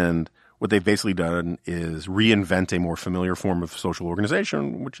 And what they've basically done is reinvent a more familiar form of social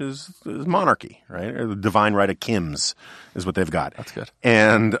organization, which is monarchy, right? Or the divine right of Kims is what they've got. That's good.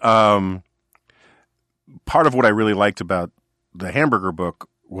 And part of what I really liked about the Hamburger book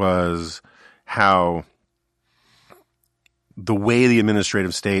was how the way the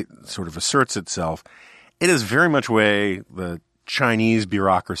administrative state sort of asserts itself, it is very much way the Chinese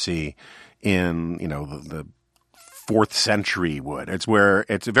bureaucracy in, the 4th century would. It's where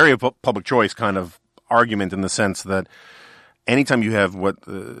it's a very public choice kind of argument in the sense that anytime you have what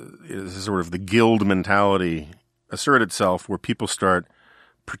is sort of the guild mentality assert itself, where people start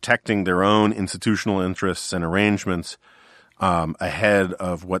protecting their own institutional interests and arrangements ahead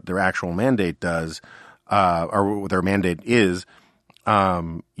of what their actual mandate does, or what their mandate is,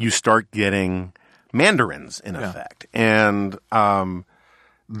 you start getting mandarins in effect. And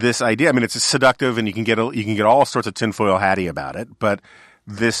this idea, it's seductive, and you can get all sorts of tinfoil hatty about it, but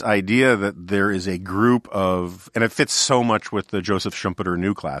this idea that there is a group of, and it fits so much with the Joseph Schumpeter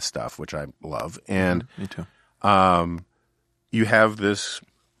New Class stuff, which I love, and me too. You have this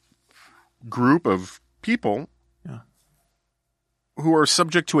group of people who are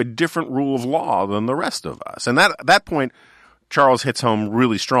subject to a different rule of law than the rest of us. And that point, Charles hits home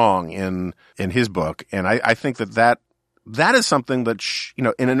really strong in his book. And I think that is something that,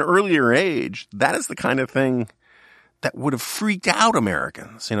 in an earlier age, that is the kind of thing that would have freaked out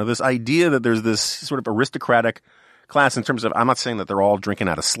Americans. This idea that there's this sort of aristocratic class in terms of, I'm not saying that they're all drinking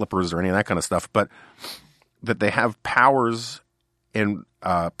out of slippers or any of that kind of stuff, but that they have powers and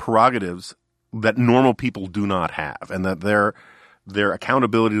prerogatives that normal people do not have, and that their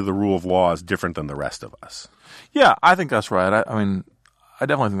accountability to the rule of law is different than the rest of us. Yeah, I think that's right. I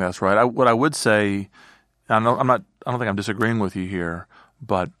definitely think that's right. What I would say, I don't think I'm disagreeing with you here,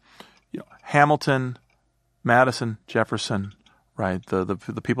 but Hamilton, Madison, Jefferson, right?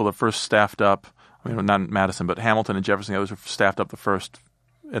 The people that first staffed up. Not Madison, but Hamilton and Jefferson. Those who staffed up the first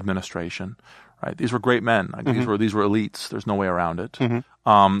administration. Right? These were great men. Mm-hmm. These were elites. There's no way around it.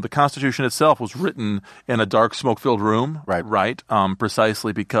 Mm-hmm. The Constitution itself was written in a dark, smoke-filled room, right?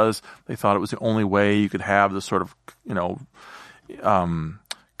 Precisely because they thought it was the only way you could have this sort of,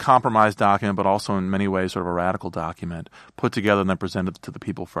 compromise document, but also in many ways sort of a radical document put together and then presented to the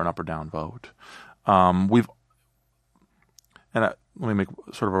people for an up or down vote. Let me make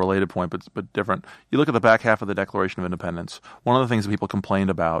sort of a related point, but different. You look at the back half of the Declaration of Independence. One of the things that people complained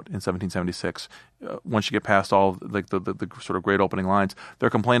about in 1776, once you get past all the sort of great opening lines, they're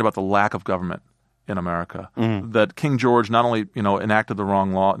complaining about the lack of government in America. That King George not only enacted the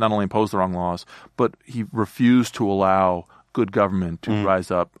wrong law, not only imposed the wrong laws, but he refused to allow good government to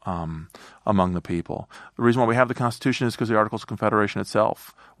rise up among the people. The reason why we have the Constitution is because the Articles of Confederation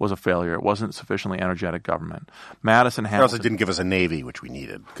itself was a failure. It wasn't sufficiently energetic government. Madison Hamilton also didn't give us a navy, which we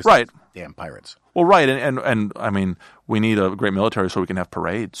needed. Right. Damn pirates. Well, right, and I mean, we need a great military so we can have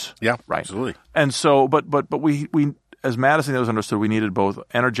parades. Yeah, right. Absolutely. And so, but we as Madison was understood, we needed both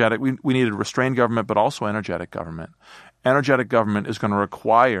energetic. We needed restrained government, but also energetic government. Energetic government is going to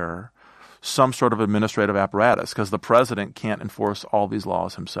require some sort of administrative apparatus because the president can't enforce all these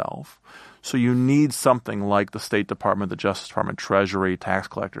laws himself. So you need something like the State Department, the Justice Department, Treasury, tax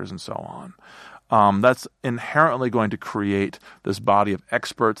collectors, and so on. That's inherently going to create this body of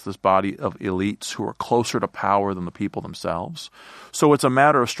experts, this body of elites who are closer to power than the people themselves. So it's a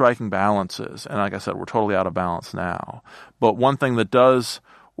matter of striking balances. And like I said, we're totally out of balance now. But one thing that does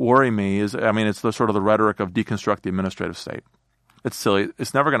worry me is, it's the sort of the rhetoric of deconstruct the administrative state. It's silly.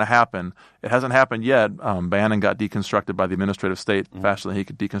 It's never going to happen. It hasn't happened yet. Bannon got deconstructed by the administrative state faster than he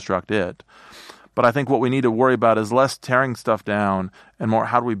could deconstruct it. But I think what we need to worry about is less tearing stuff down and more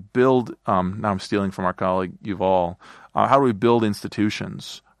how do we build, now I'm stealing from our colleague Yuval, how do we build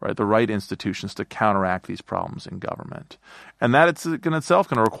institutions, right, the right institutions to counteract these problems in government. And that it's in itself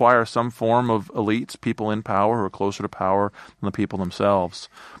going to require some form of elites, people in power who are closer to power than the people themselves.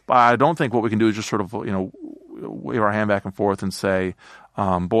 But I don't think what we can do is just sort of, wave our hand back and forth and say,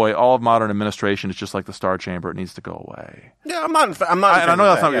 boy, all of modern administration is just like the Star Chamber. It needs to go away. Yeah, I'm not. I know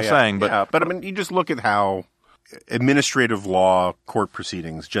that's not what you're saying, but I mean, you just look at how administrative law court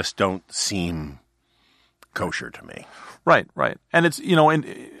proceedings just don't seem kosher to me. Right. And it's,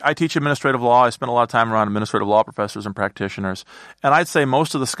 I teach administrative law. I spend a lot of time around administrative law professors and practitioners. And I'd say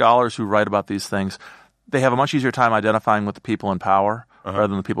most of the scholars who write about these things, they have a much easier time identifying with the people in power rather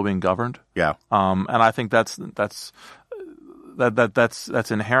than the people being governed. Yeah. And I think that's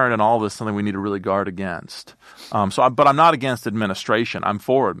inherent in all of this, something we need to really guard against. But I'm not against administration. I'm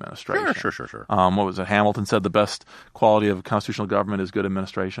for administration. Sure. What was it? Hamilton said the best quality of constitutional government is good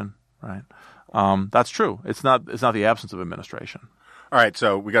administration. Right. That's true. It's not the absence of administration. All right.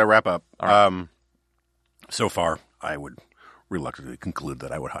 So we got to wrap up. Right. So far, I would reluctantly conclude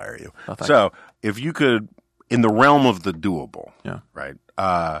that I would hire you. Oh, so if you could, in the realm of the doable, right?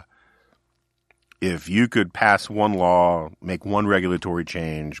 If you could pass one law, make one regulatory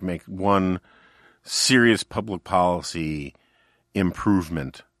change, make one serious public policy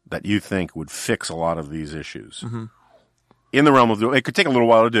improvement that you think would fix a lot of these issues, in the realm of it could take a little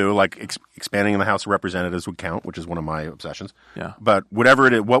while to do, like expanding in the House of Representatives would count, which is one of my obsessions. Yeah. But whatever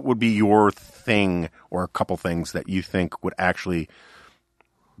it is, what would be your thing or a couple things that you think would actually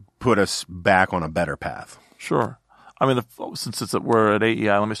put us back on a better path? Sure. I mean, since we're at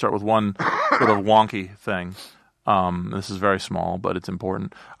AEI, let me start with one sort of wonky thing. This is very small, but it's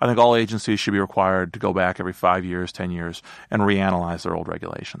important. I think all agencies should be required to go back every 5 years, 10 years, and reanalyze their old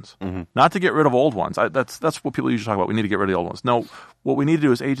regulations. Not to get rid of old ones. That's what people usually talk about. We need to get rid of the old ones. No, what we need to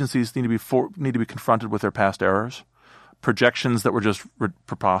do is agencies need to be confronted with their past errors, projections that were just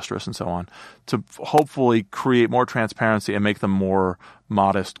preposterous and so on, to hopefully create more transparency and make them more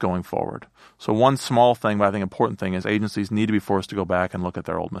modest going forward. So one small thing, but I think important thing, is agencies need to be forced to go back and look at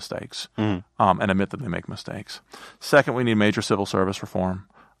their old mistakes and admit that they make mistakes. Second, we need major civil service reform.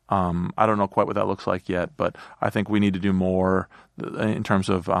 I don't know quite what that looks like yet, but I think we need to do more in terms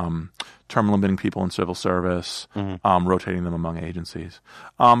of term limiting people in civil service, rotating them among agencies.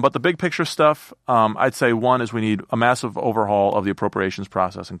 But the big picture stuff, I'd say one is we need a massive overhaul of the appropriations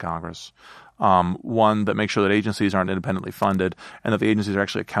process in Congress. One that makes sure that agencies aren't independently funded and that the agencies are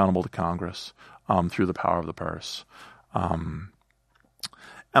actually accountable to Congress through the power of the purse. And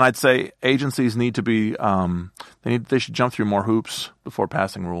I'd say agencies need to be they should jump through more hoops before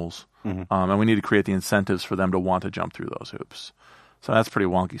passing rules, and we need to create the incentives for them to want to jump through those hoops. So that's pretty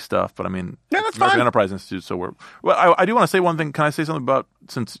wonky stuff, but I mean, that's American fine. Enterprise Institute. So I do want to say one thing. Can I say something about,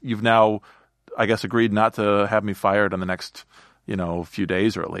 since you've now, I guess, agreed not to have me fired in the next few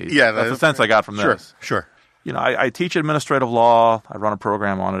days or at least. Yeah, that's the sense I got from this. Sure. I teach administrative law. I run a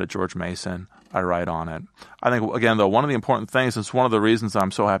program on it at George Mason. I write on it. I think, again, though, one of the important things, it's one of the reasons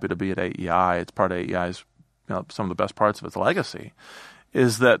I'm so happy to be at AEI, it's part of AEI's, some of the best parts of its legacy,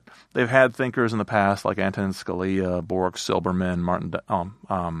 is that they've had thinkers in the past like Antonin Scalia, Bork, Silberman,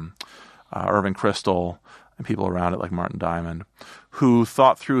 Irving Kristol, and people around it like Martin Diamond, who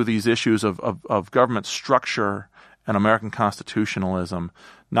thought through these issues of government structure and American constitutionalism,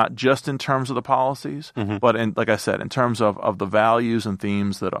 not just in terms of the policies, but like I said, in terms of the values and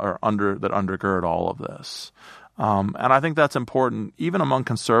themes that undergird all of this. And I think that's important. Even among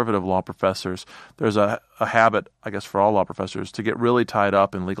conservative law professors, there's a habit, I guess, for all law professors to get really tied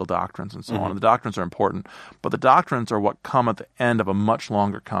up in legal doctrines and so on. And the doctrines are important, but the doctrines are what come at the end of a much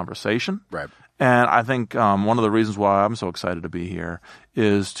longer conversation. Right. And I think one of the reasons why I'm so excited to be here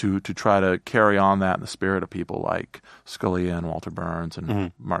is to try to carry on that in the spirit of people like Scalia and Walter Burns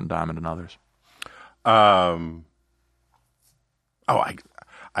and Martin Diamond and others.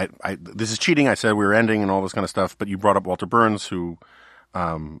 This is cheating. I said we were ending and all this kind of stuff, but you brought up Walter Burns, who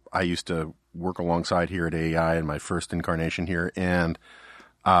I used to work alongside here at AEI in my first incarnation here, and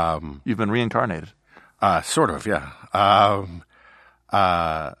You've been reincarnated. Sort of, yeah.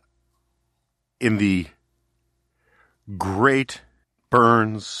 In the great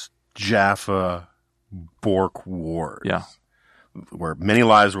Burns, Jaffa, Bork wars, where many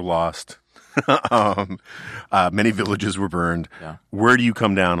lives were lost, many villages were burned. Yeah. Where do you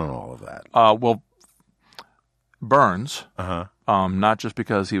come down on all of that? Well, Burns, not just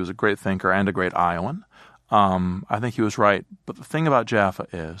because he was a great thinker and a great Iowan. I think he was right. But the thing about Jaffa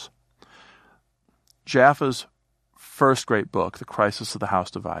is Jaffa's first great book, The Crisis of the House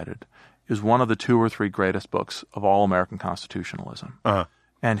Divided, is one of the 2 or 3 greatest books of all American constitutionalism.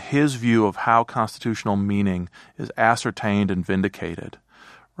 And his view of how constitutional meaning is ascertained and vindicated,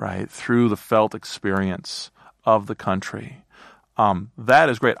 right, through the felt experience of the country, that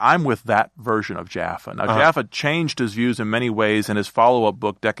is great. I'm with that version of Jaffa. Now, Jaffa changed his views in many ways, and his follow-up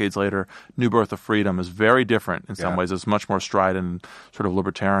book, decades later, New Birth of Freedom, is very different in some ways. It's much more strident and sort of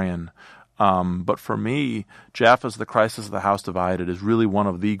libertarian. But for me, Jaffa's The Crisis of the House Divided is really one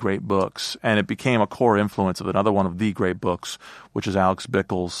of the great books, and it became a core influence of another one of the great books, which is Alex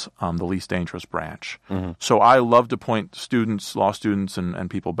Bickel's The Least Dangerous Branch. So I love to point students, law students, and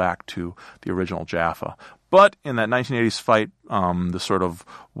people back to the original Jaffa. But in that 1980s fight, the sort of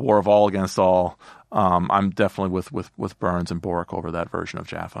war of all against all, I'm definitely with Burns and Bork over that version of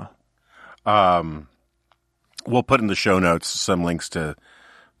Jaffa. We'll put in the show notes some links to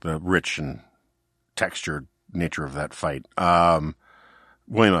the rich and textured nature of that fight.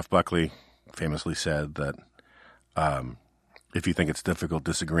 William F. Buckley famously said that if you think it's difficult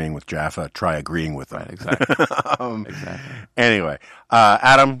disagreeing with Jaffa, try agreeing with them. Right, exactly. Exactly. Anyway,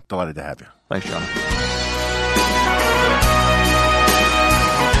 Adam, delighted to have you. Thanks, John.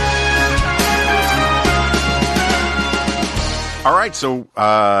 All right, so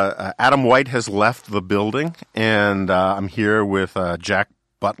Adam White has left the building, and I'm here with Jack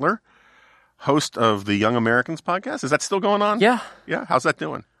Butler, host of the Young Americans podcast. Is that still going on? Yeah. Yeah? How's that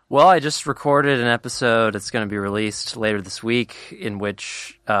doing? Well, I just recorded an episode that's going to be released later this week in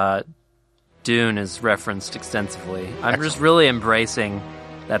which Dune is referenced extensively. I'm just really embracing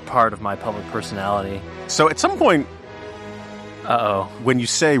that part of my public personality. So at some point, Uh-oh. when you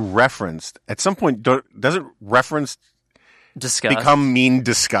say referenced, at some point, doesn't referenced Disgust. become mean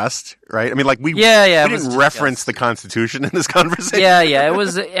disgust, right? I mean, like we it didn't was reference disgust. the Constitution in this conversation. Yeah, it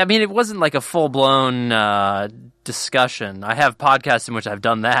was. I mean, it wasn't like a full-blown discussion. I have podcasts in which I've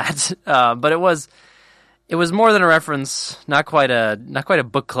done that, but it was more than a reference. Not quite a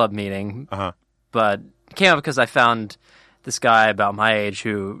book club meeting. But it came up because I found this guy about my age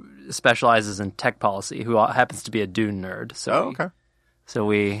who specializes in tech policy, who happens to be a Dune nerd. So So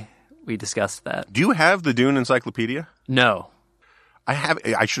we discussed that. Do you have the Dune encyclopedia? No. I have.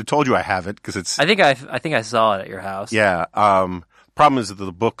 I should have told you I have it because it's. I think I saw it at your house. Yeah. Problem is that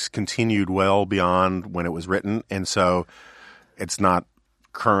the books continued well beyond when it was written, and so it's not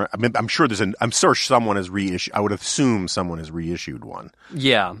current. I mean, I'm sure someone has reissued. I would assume someone has reissued one.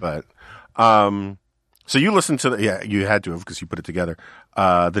 Yeah. But so you listened to you had to have because you put it together.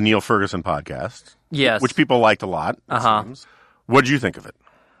 The Neil Ferguson podcast. Yes. Which people liked a lot. What did you think of it?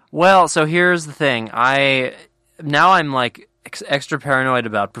 Well, so here's the thing. I'm like extra paranoid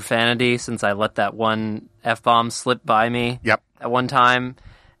about profanity since I let that one F-bomb slip by me at one time.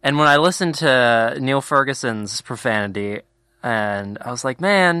 And when I listened to Neil Ferguson's profanity, and I was like,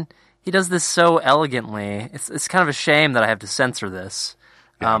 man, he does this so elegantly. It's kind of a shame that I have to censor this.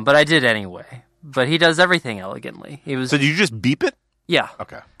 Yeah. But I did anyway. But he does everything elegantly. So did you just beep it? Yeah.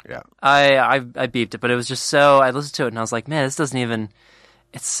 Okay. Yeah. I beeped it, but it was just so... I listened to it and I was like, man, this doesn't even...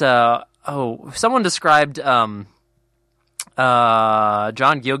 It's... someone described John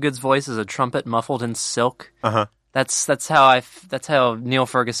Gielgud's voice as a trumpet muffled in silk. That's how Neil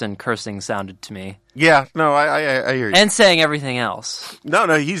Ferguson cursing sounded to me. Yeah, no, I hear you. And saying everything else. No,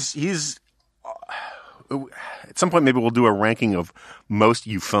 he's at some point maybe we'll do a ranking of most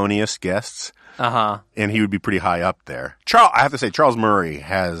euphonious guests. And he would be pretty high up there. I have to say, Charles Murray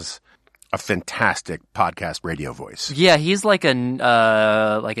has a fantastic podcast radio voice. Yeah, he's like a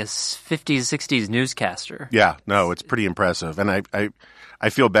 50s, 60s newscaster. Yeah, no, it's pretty impressive. And I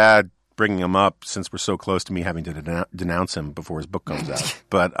feel bad bringing him up since we're so close to me having to denounce him before his book comes out.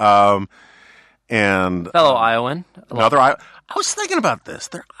 But and Fellow Iowan. I was thinking about this.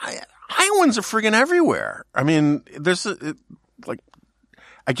 Iowans are friggin' everywhere. I mean, there's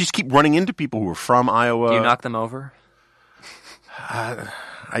I just keep running into people who are from Iowa. Do you knock them over?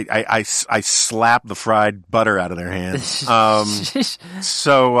 I slap the fried butter out of their hands.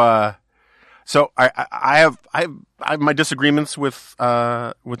 So I have my disagreements with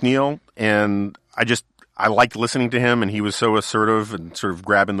Neil, and I liked listening to him, and he was so assertive and sort of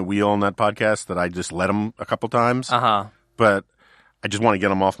grabbing the wheel on that podcast that I just let him a couple times. But I just want to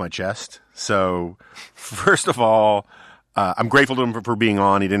get him off my chest. So first of all, I'm grateful to him for being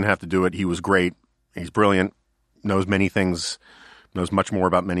on. He didn't have to do it. He was great. He's brilliant. Knows many things. Knows much more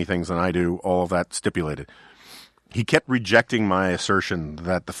about many things than I do. All of that stipulated. He kept rejecting my assertion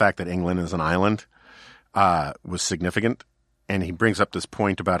that the fact that England is an island was significant. And he brings up this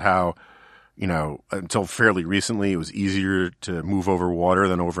point about how, until fairly recently, it was easier to move over water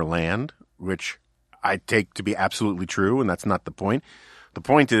than over land, which I take to be absolutely true, and that's not the point. The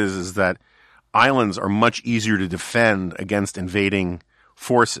point is that islands are much easier to defend against invading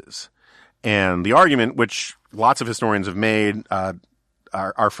forces. And the argument, which lots of historians have made,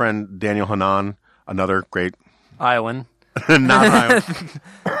 our friend Daniel Hannan, another great Iowan. Not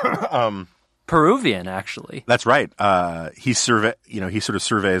Iowan. Peruvian, actually. That's right. He sort of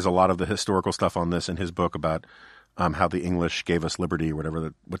surveys a lot of the historical stuff on this in his book about how the English gave us liberty, or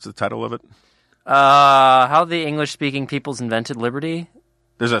whatever. What's the title of it? How the English-speaking peoples invented liberty.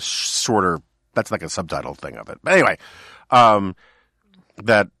 There's a shorter. That's like a subtitle thing of it. But anyway,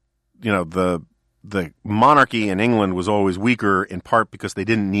 that the monarchy in England was always weaker in part because they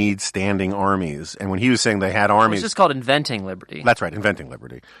didn't need standing armies. And when he was saying they had armies, it's just called inventing liberty. That's right, inventing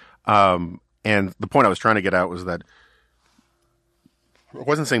liberty. And the point I was trying to get at was that I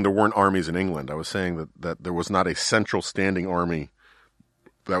wasn't saying there weren't armies in England. I was saying that there was not a central standing army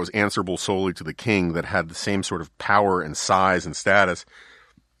that was answerable solely to the king that had the same sort of power and size and status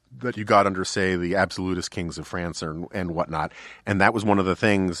that you got under, say, the absolutist kings of France and whatnot. And that was one of the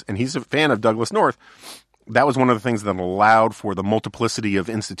things, and he's a fan of Douglas North, that was one of the things that allowed for the multiplicity of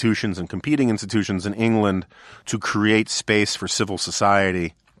institutions and competing institutions in England to create space for civil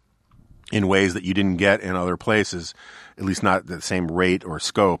society in ways that you didn't get in other places, at least not the same rate or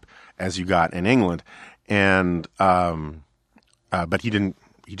scope as you got in England. And but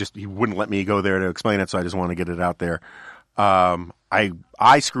he wouldn't let me go there to explain it, so I just want to get it out there.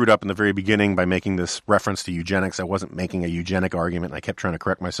 I screwed up in the very beginning by making this reference to eugenics. I wasn't making a eugenic argument. I kept trying to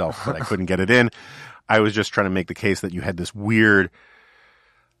correct myself, but I couldn't get it in. I was just trying to make the case that you had this weird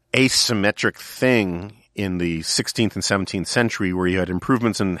asymmetric thing in the 16th and 17th century where you had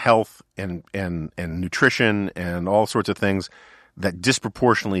improvements in health and nutrition and all sorts of things that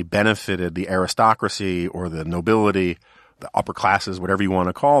disproportionately benefited the aristocracy or the nobility, the upper classes, whatever you want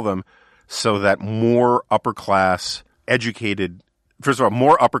to call them, so that more upper class educated, first of all,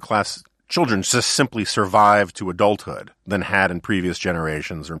 more upper class children just simply survived to adulthood than had in previous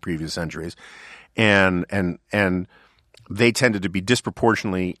generations or in previous centuries. And they tended to be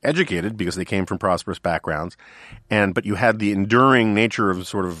disproportionately educated because they came from prosperous backgrounds. But you had the enduring nature of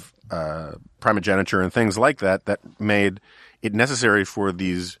sort of primogeniture and things like that that made it necessary for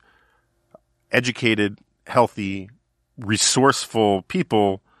these educated, healthy, resourceful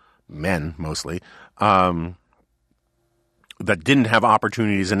people, men mostly, that didn't have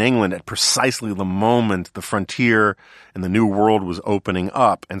opportunities in England at precisely the moment the frontier and the new world was opening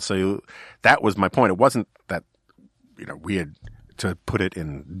up. And so that was my point. It wasn't that, we had, to put it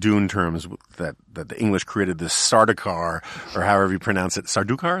in Dune terms, that the English created this Sardaukar, or however you pronounce it,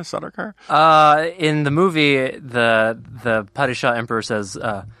 Sardaukar? In the movie, the Padishah emperor says,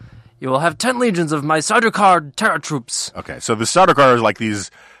 you will have 10 legions of my Sardaukar terror troops. Okay, so the Sardaukar is like the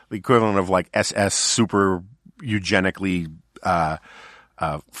equivalent of like SS super eugenically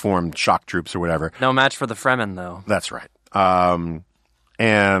formed shock troops or whatever. No match for the Fremen, though. That's right.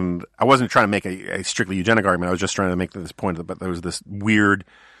 And I wasn't trying to make a strictly eugenic argument. I was just trying to make this point that there was this weird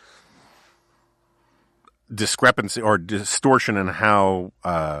discrepancy or distortion in how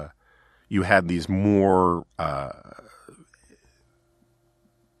you had these more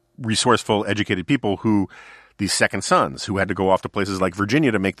resourceful, educated people who, these second sons, who had to go off to places like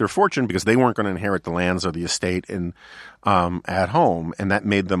Virginia to make their fortune because they weren't going to inherit the lands or the estate at home, and that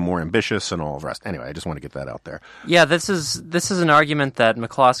made them more ambitious and all the rest. Anyway, I just want to get that out there. Yeah, this is an argument that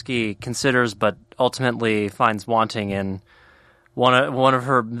McCloskey considers, but ultimately finds wanting in one of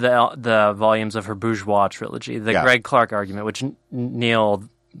her the volumes of her Bourgeois trilogy, the Greg Clark argument, which Neil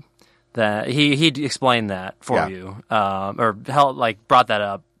that he explained that for you, or brought that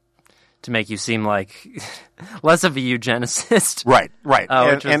up to make you seem like less of a eugenicist, right,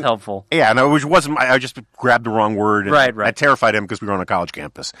 which was helpful. Yeah, no, which wasn't. I just grabbed the wrong word. And right. That terrified him because we were on a college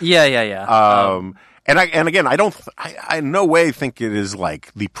campus. Yeah. And again, I in no way think it is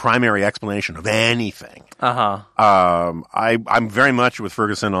like the primary explanation of anything. I'm very much with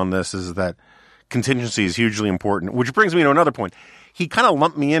Ferguson on this, is that contingency is hugely important, which brings me to another point. He kind of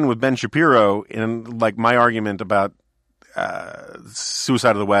lumped me in with Ben Shapiro in like my argument about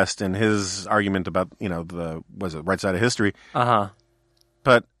Suicide of the West and his argument about, the right side of history.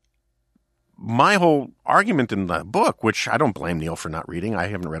 But my whole argument in the book, which I don't blame Neil for not reading, I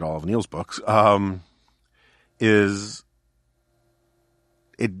haven't read all of Neil's books, is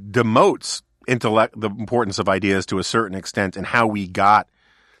it demotes the importance of ideas to a certain extent and how we got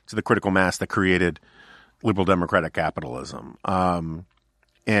to the critical mass that created liberal democratic capitalism.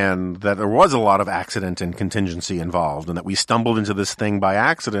 And that there was a lot of accident and contingency involved, and that we stumbled into this thing by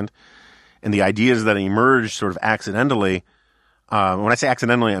accident, and the ideas that emerged sort of accidentally, when I say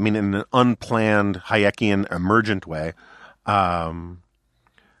accidentally, I mean in an unplanned Hayekian emergent way, had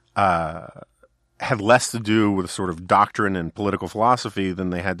less to do with sort of doctrine and political philosophy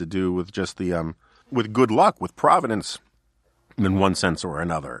than they had to do with just the with good luck, with providence, in one sense or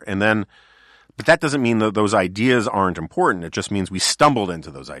another. But that doesn't mean that those ideas aren't important. It just means we stumbled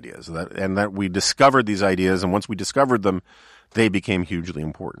into those ideas, and that we discovered these ideas, and once we discovered them, they became hugely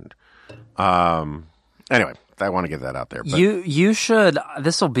important. Anyway, I want to get that out there. But you should.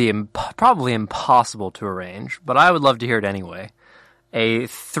 This will be probably impossible to arrange, but I would love to hear it anyway. A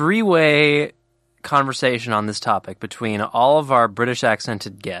 3-way conversation on this topic between all of our British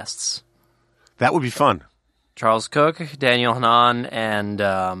accented guests. That would be fun. Charles Cook, Daniel Hannan,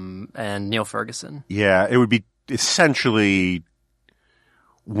 and Neil Ferguson. Yeah, it would be essentially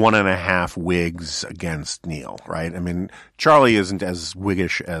 1.5 Whigs against Neil, right? I mean, Charlie isn't as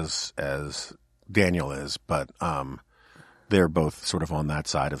Whiggish as Daniel is, but they're both sort of on that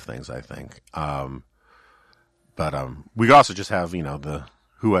side of things, I think. But we could also just have, the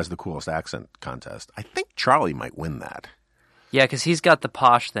who has the coolest accent contest. I think Charlie might win that. Yeah, because he's got the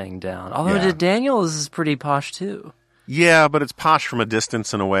posh thing down. Although Daniel's is pretty posh too. Yeah, but it's posh from a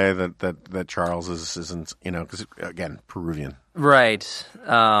distance in a way that Charles isn't, because, again, Peruvian. Right.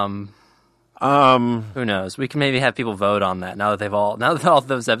 Who knows? We can maybe have people vote on that now that all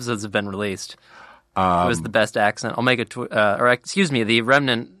those episodes have been released. Who was the best accent? I'll make the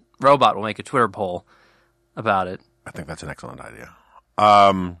Remnant Robot will make a Twitter poll about it. I think that's an excellent idea.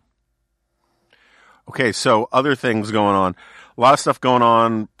 Okay, so other things going on. A lot of stuff going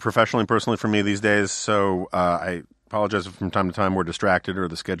on professionally and personally for me these days, so I apologize if from time to time we're distracted or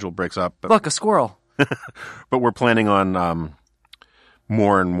the schedule breaks up. But, look, a squirrel. But we're planning on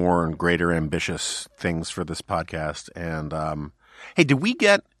more and more and greater ambitious things for this podcast. And hey, did we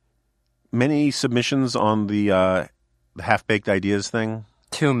get many submissions on the half-baked ideas thing?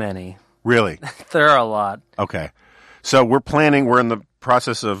 Too many. Really? There are a lot. Okay. So we're in the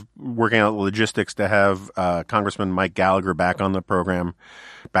process of working out logistics to have Congressman Mike Gallagher back on the program,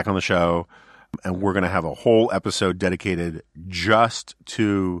 back on the show, and we're going to have a whole episode dedicated just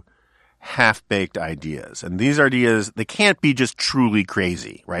to half-baked ideas. And these ideas, they can't be just truly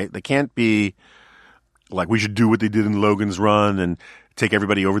crazy, right? They can't be like we should do what they did in Logan's Run and take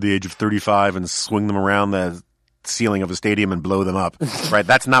everybody over the age of 35 and swing them around the ceiling of a stadium and blow them up, right?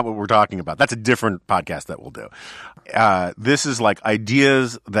 That's not what we're talking about. That's a different podcast that we'll do. This is like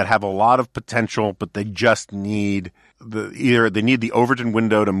ideas that have a lot of potential, but they just need they need the Overton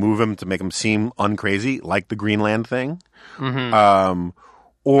window to move them to make them seem uncrazy, like the Greenland thing,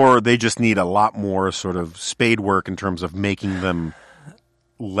 or they just need a lot more sort of spade work in terms of making them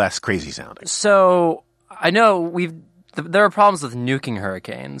less crazy sounding. So I know there are problems with nuking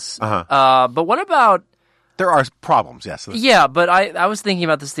hurricanes, but what about? There are problems, yes. Yeah, but I was thinking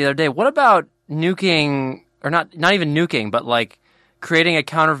about this the other day. What about nuking, or not even nuking, but like creating a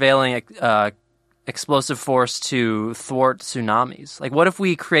countervailing explosive force to thwart tsunamis? Like, what if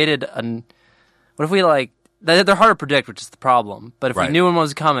we created they're hard to predict, which is the problem. But if we knew one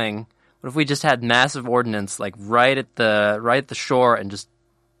was coming, what if we just had massive ordnance like right at the shore and just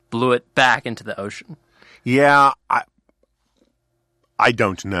blew it back into the ocean? Yeah, I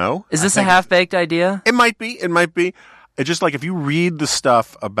don't know. Is this a half-baked idea? It might be. It's just like if you read the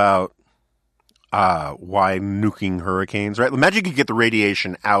stuff about why nuking hurricanes, right? Imagine you could get the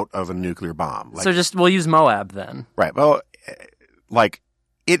radiation out of a nuclear bomb. So we'll use Moab then. Right. Well, like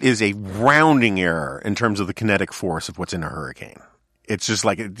it is a rounding error in terms of the kinetic force of what's in a hurricane. It's just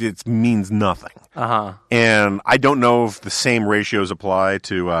like it means nothing. And I don't know if the same ratios apply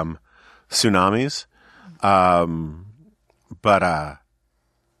to tsunamis, but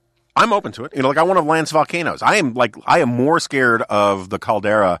I'm open to it. You know, like I want to lance volcanoes. I am more scared of the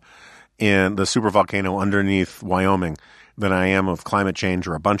caldera in the supervolcano underneath Wyoming than I am of climate change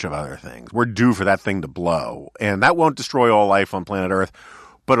or a bunch of other things. We're due for that thing to blow, and that won't destroy all life on planet Earth,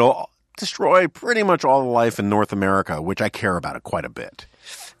 but it'll destroy pretty much all the life in North America, which I care about it quite a bit.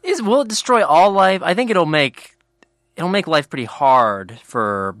 Will it destroy all life? I think it'll make life pretty hard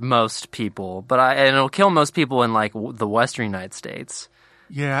for most people, and it'll kill most people in like the Western United States.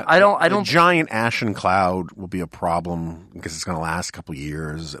 Yeah, I don't. The giant ashen cloud will be a problem because it's going to last a couple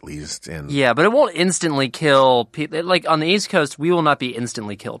years at least. And yeah, but it won't instantly kill people. Like on the East Coast, we will not be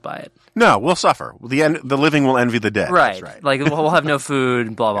instantly killed by it. No, we'll suffer. The living will envy the dead. Right. That's right. Like we'll have no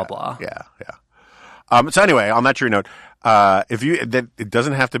food. Blah blah blah. Yeah. So anyway, on that cheery note, it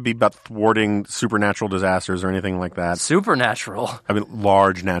doesn't have to be about thwarting supernatural disasters or anything like that. Supernatural. I mean,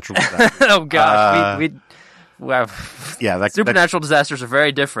 large natural disasters. Oh gosh, Wow. Yeah, supernatural disasters are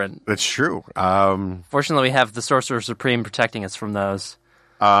very different. That's true. Fortunately, we have the Sorcerer Supreme protecting us from those.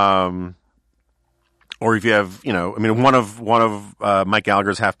 Or if you have, I mean, one of Mike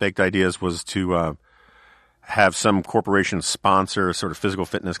Gallagher's half-baked ideas was to have some corporation sponsor a sort of physical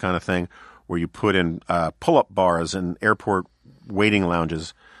fitness kind of thing, where you put in pull-up bars in airport waiting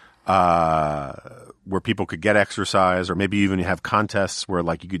lounges, where people could get exercise, or maybe even you have contests where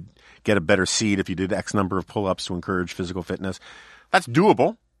like you could get a better seat if you did X number of pull-ups to encourage physical fitness. That's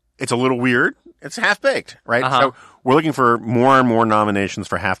doable. It's a little weird. It's half-baked, right? So we're looking for more and more nominations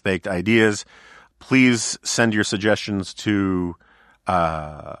for half-baked ideas. Please send your suggestions to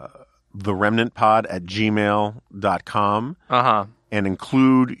theremnantpod@gmail.com and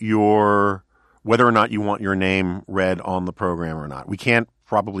include whether or not you want your name read on the program or not. We can't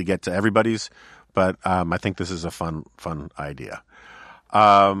probably get to everybody's, but I think this is a fun idea.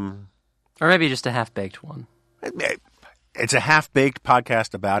 Or maybe just a half-baked one. It's a half-baked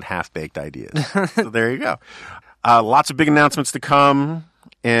podcast about half-baked ideas. So there you go. Lots of big announcements to come.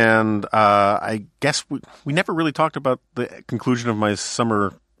 And I guess we never really talked about the conclusion of my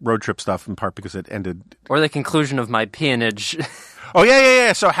summer road trip stuff, in part because it ended. Or the conclusion of my peonage. Oh,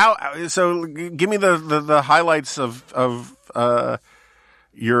 yeah. So give me the highlights of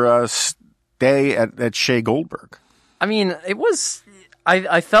your stay at Shea Goldberg. I mean, it was...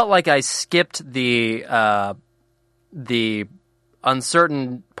 I felt like I skipped the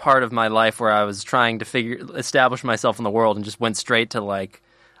uncertain part of my life where I was trying to establish myself in the world, and just went straight to like,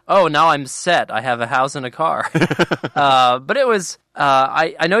 oh, now I'm set. I have a house and a car. But it was.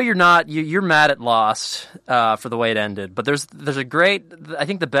 I know you're not. You're mad at Lost for the way it ended, but there's a great. I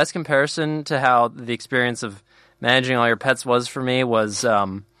think the best comparison to how the experience of managing all your pets was for me was.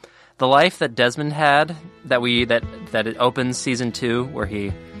 The life that Desmond had, that it opens season 2, where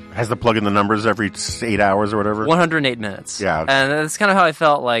he has to plug in the numbers every 8 hours or whatever. 108 minutes. Yeah, and that's kind of how I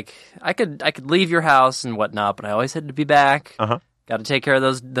felt. Like I could leave your house and whatnot, but I always had to be back. Got to take care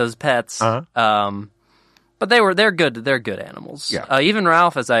of those pets. But they're good. They're good animals. Yeah. Even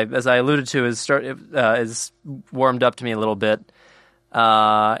Ralph, as I alluded to, is warmed up to me a little bit.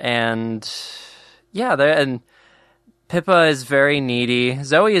 And Pippa is very needy.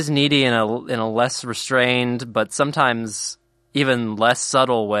 Zoe is needy in a less restrained, but sometimes even less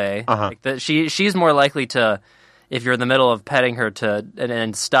subtle way. Like she's more likely to, if you're in the middle of petting her,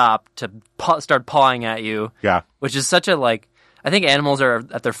 and stop to start pawing at you. Yeah, which is such a like. I think animals are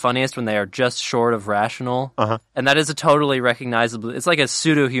at their funniest when they are just short of rational, and that is a totally recognizable. It's like a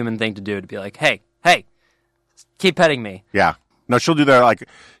pseudo-human thing to do, to be like, hey, keep petting me. Yeah. No, she'll do that. Like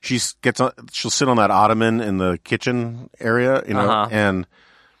she'll sit on that ottoman in the kitchen area, and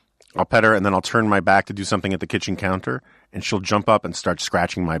I'll pet her, and then I'll turn my back to do something at the kitchen counter, and she'll jump up and start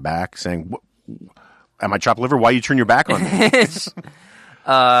scratching my back, saying, "Am I chopped liver? Why you turn your back on me?"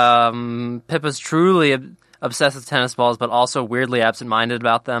 Pippa's truly obsessed with tennis balls, but also weirdly absent-minded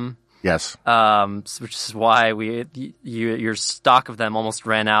about them. Yes. Which is why your stock of them almost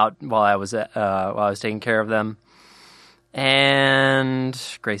ran out while I was taking care of them. And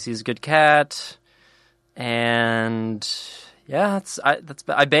Gracie's a good cat, and yeah,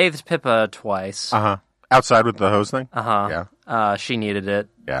 I bathed Pippa twice. Outside with the hose thing. Yeah. She needed it.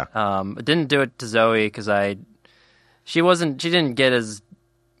 Yeah. I didn't do it to Zoe because she didn't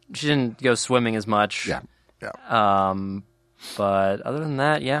go swimming as much. Yeah. But other than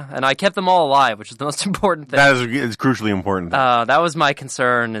that, yeah, and I kept them all alive, which is the most important thing. That is crucially important. That was my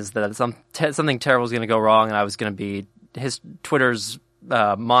concern, is that something terrible was going to go wrong, and I was going to be Twitter's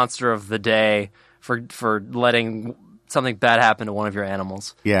monster of the day for letting something bad happen to one of your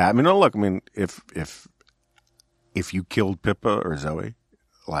animals. Yeah, I mean, no, look, I mean, if you killed Pippa or Zoe,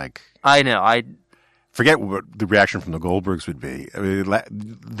 like, I know, forget what the reaction from the Goldbergs would be. I mean,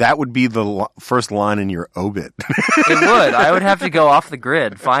 that would be the first line in your obit. It would. I would have to go off the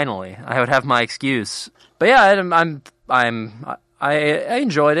grid. Finally, I would have my excuse. But yeah, I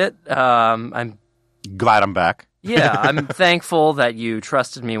enjoyed it. I'm glad I'm back. Yeah, I'm thankful that you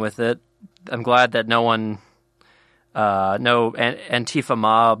trusted me with it. I'm glad that no Antifa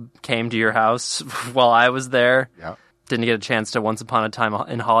mob came to your house while I was there. Yeah. Didn't get a chance to Once Upon a Time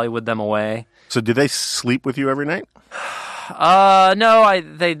in Hollywood them away. So did they sleep with you every night? No,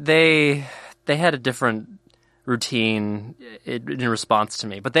 they had a different routine in response to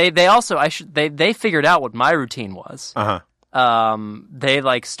me. But they also they figured out what my routine was. They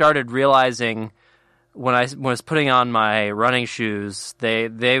like started realizing when I was putting on my running shoes,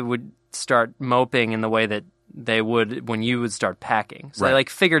 they would start moping in the way that they would when you would start packing. So Right. they like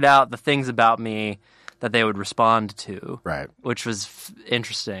figured out the things about me that they would respond to, Right. which was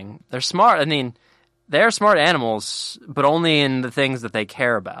interesting. They're smart. I mean, they're smart animals, but only in the things that they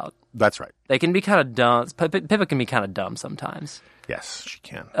care about. That's right. They can be kind of dumb. Pippa can be kind of dumb sometimes. Yes, she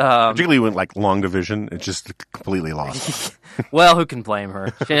can. Particularly when like long division, it's just completely lost. Well, who can blame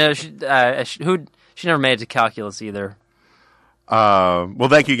her? She never made it to calculus either. Well,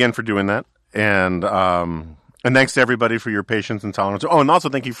 thank you again for doing that, and thanks to everybody for your patience and tolerance. Oh, and also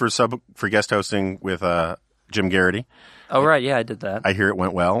thank you for guest hosting with Jim Garrity. Oh, right, yeah, I did that. I hear it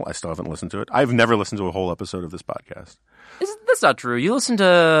went well. I still haven't listened to it. I've never listened to a whole episode of this podcast. That's not true. You listened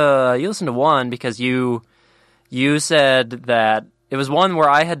to one because you said that it was one where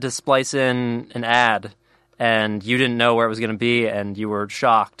I had to splice in an ad, and you didn't know where it was going to be, and you were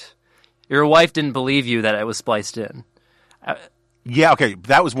shocked. Your wife didn't believe you that it was spliced in. Yeah, okay.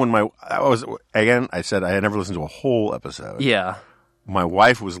 That was when I said I had never listened to a whole episode. Yeah. My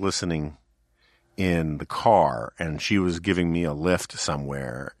wife was listening in the car, and she was giving me a lift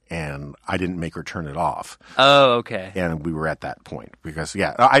somewhere, and I didn't make her turn it off. Oh, okay. And we were at that point because,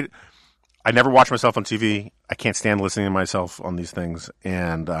 yeah, I never watch myself on TV. I can't stand listening to myself on these things,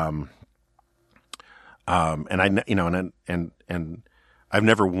 and I've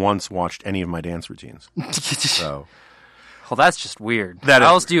never once watched any of my dance routines. So, well, that's just weird. That How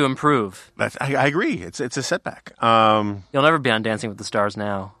is else do you improve? I agree. It's a setback. You'll never be on Dancing with the Stars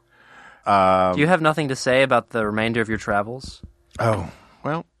now. Do you have nothing to say about the remainder of your travels? Oh,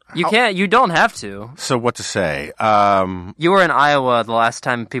 well. You can't. You don't have to. So what to say? You were in Iowa the last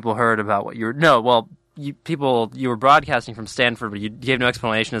time people heard about what you were. No, well, you were broadcasting from Stanford, but you gave no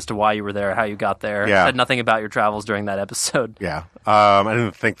explanation as to why you were there, how you got there. Yeah. Said nothing about your travels during that episode. Yeah. I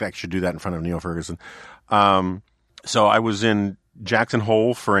didn't think that I should do that in front of Neil Ferguson. So I was in Jackson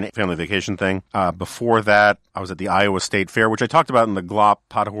Hole for a family vacation thing. Before that, I was at the Iowa State Fair, which I talked about in the Glop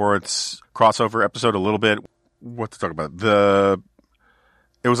Podhoretz crossover episode a little bit. What to talk about?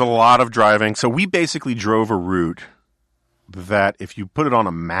 It was a lot of driving. So we basically drove a route that if you put it on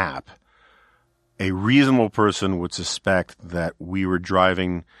a map, a reasonable person would suspect that we were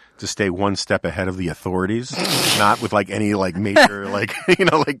driving to stay one step ahead of the authorities, not with like any like major like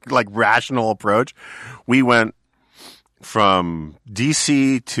rational approach. We went from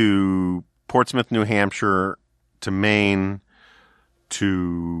DC to Portsmouth, New Hampshire, to Maine,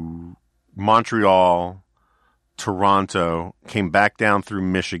 to Montreal, Toronto, came back down through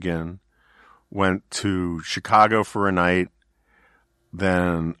Michigan, went to Chicago for a night,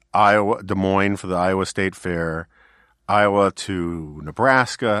 then Des Moines for the Iowa State Fair, Iowa to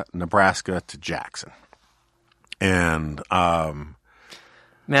Nebraska, Nebraska to Jackson. And man,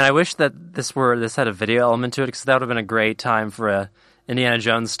 I wish that this had a video element to it, because that would have been a great time for a Indiana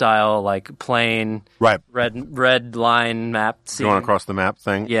Jones style, like plain red line map scene. Going across the map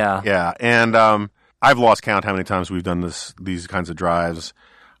thing. Yeah. Yeah. And I've lost count how many times we've done these kinds of drives.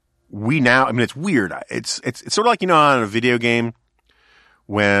 It's weird. It's sort of like, on a video game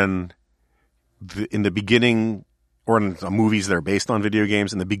when in the beginning, or in movies that are based on video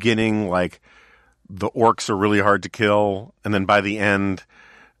games, in the beginning, like the orcs are really hard to kill, and then by the end,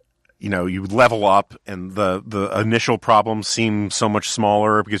 you level up and the initial problems seem so much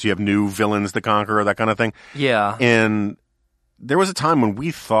smaller because you have new villains to conquer, that kind of thing. Yeah. And there was a time when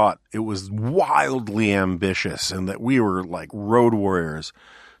we thought it was wildly ambitious and that we were like road warriors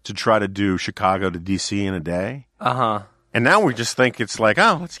to try to do Chicago to DC in a day. Uh-huh. And now we just think it's like,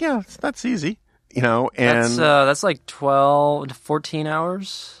 that's easy, and that's like 12 to 14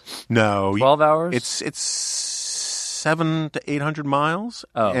 hours. No, 12 hours. It's 700 to 800 miles.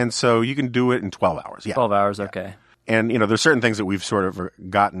 Oh. And so you can do it in 12 hours. Yeah. 12 hours. Okay. And, there's certain things that we've sort of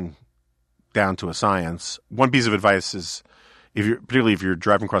gotten down to a science. One piece of advice is, particularly if you're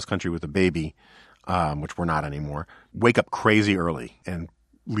driving cross country with a baby, which we're not anymore, wake up crazy early and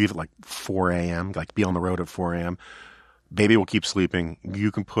leave at like 4 a.m., like be on the road at 4 a.m. Baby will keep sleeping.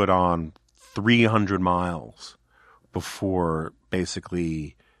 You can put on 300 miles before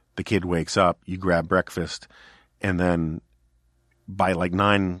basically the kid wakes up. You grab breakfast, and then by like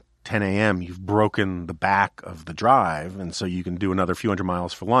 9, 10 a.m., you've broken the back of the drive, and so you can do another few hundred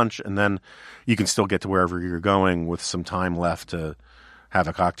miles for lunch, and then you can still get to wherever you're going with some time left to have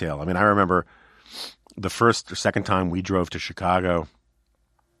a cocktail. I mean, I remember the first or second time we drove to Chicago,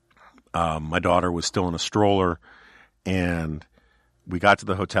 my daughter was still in a stroller, and we got to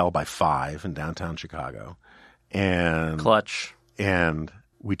the hotel by 5 in downtown Chicago. And clutch. And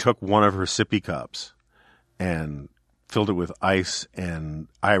we took one of her sippy cups and filled it with ice and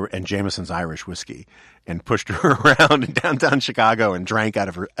Jameson's Irish whiskey and pushed her around in downtown Chicago and drank out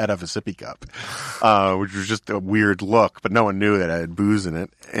of a sippy cup, which was just a weird look, but no one knew that I had booze in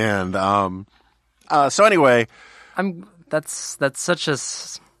it. And so anyway, I'm just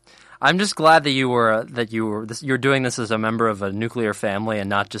glad that you're doing this as a member of a nuclear family and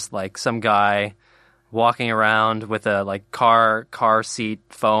not just like some guy walking around with a like car seat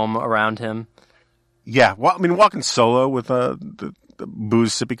foam around him. Yeah, well, I mean, walking solo with the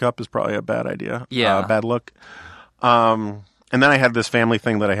booze sippy cup is probably a bad idea. Yeah, bad look. And then I had this family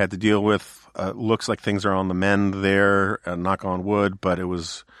thing that I had to deal with. Looks like things are on the mend there. Knock on wood, but it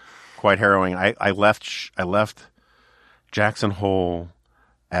was quite harrowing. I left Jackson Hole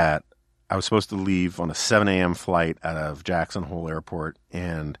I was supposed to leave on a 7 a.m. flight out of Jackson Hole Airport,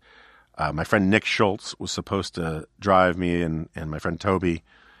 and my friend Nick Schultz was supposed to drive me and my friend Toby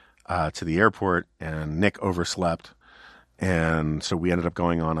to the airport, and Nick overslept, and so we ended up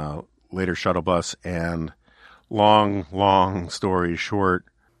going on a later shuttle bus. And long story short,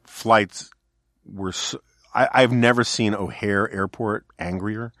 flights were I've never seen O'Hare Airport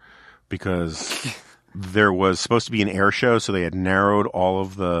angrier, because there was supposed to be an air show, so they had narrowed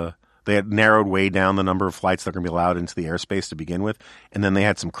way down the number of flights that are going to be allowed into the airspace to begin with. And then they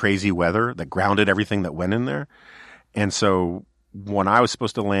had some crazy weather that grounded everything that went in there. And so when I was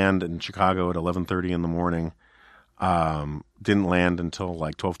supposed to land in Chicago at 11:30 in the morning, didn't land until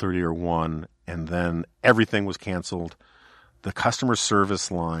like 12:30 or 1. And then everything was canceled. The customer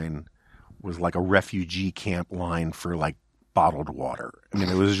service line was like a refugee camp line for like bottled water. I mean,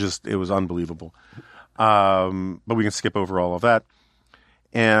 it was unbelievable. But we can skip over all of that.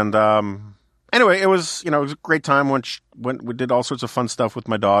 And anyway, it was a great time. When we did all sorts of fun stuff with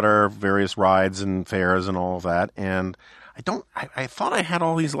my daughter, various rides and fairs and all of that. And I thought I had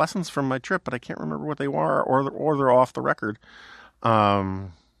all these lessons from my trip, but I can't remember what they were, or they're off the record.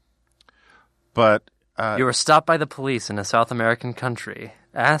 But you were stopped by the police in a South American country.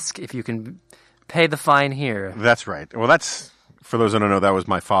 Ask if you can pay the fine here. That's right. Well, that's, for those who don't know, that was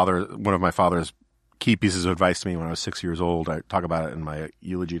one of my father's key pieces of advice to me when I was 6 years old. I talk about it in my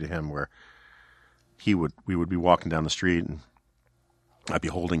eulogy to him, where we would be walking down the street, and I'd be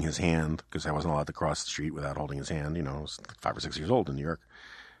holding his hand, because I wasn't allowed to cross the street without holding his hand. I was 5 or 6 years old in New York.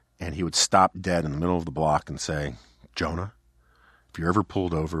 And he would stop dead in the middle of the block and say, "Jonah, if you're ever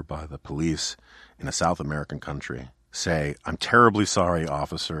pulled over by the police in a South American country, say, 'I'm terribly sorry,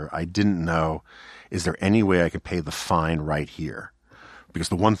 officer. I didn't know. Is there any way I could pay the fine right here?' Because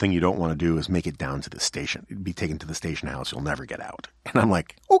the one thing you don't want to do is make it down to the station. It'd be taken to the station house. You'll never get out." And I'm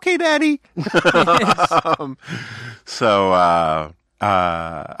like, "Okay, Daddy." All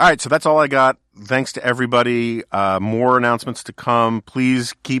right. So that's all I got. Thanks to everybody. More announcements to come.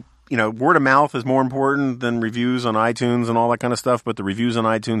 Please keep, word of mouth is more important than reviews on iTunes and all that kind of stuff. But the reviews on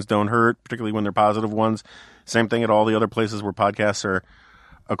iTunes don't hurt, particularly when they're positive ones. Same thing at all the other places where podcasts are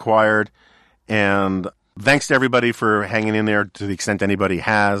acquired. And thanks to everybody for hanging in there, to the extent anybody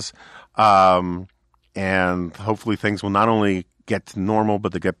has. And hopefully things will not only get to normal,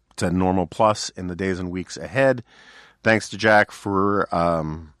 but they get to normal plus in the days and weeks ahead. Thanks to Jack for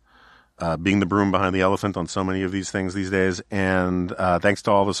being the broom behind the elephant on so many of these things these days. And thanks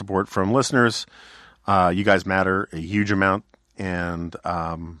to all the support from listeners. You guys matter a huge amount. And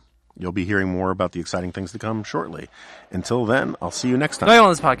you'll be hearing more about the exciting things to come shortly. Until then, I'll see you next time. Going on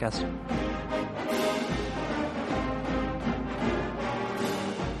this podcast.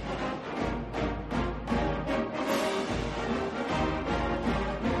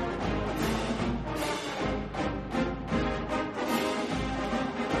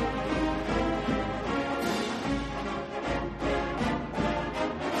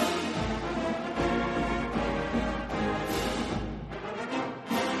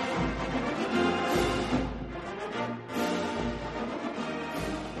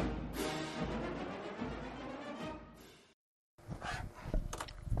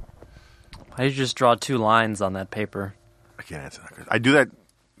 Why did you just draw 2 lines on that paper? I can't answer that. I do that.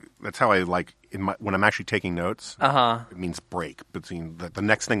 That's how I like when I'm actually taking notes. It means break between the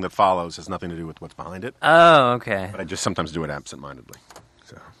next thing that follows has nothing to do with what's behind it. Oh, okay. But I just sometimes do it absent-mindedly.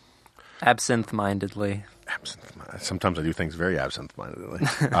 So absinthe-mindedly. Sometimes I do things very absent-mindedly.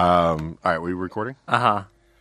 All right, were you recording? Uh-huh.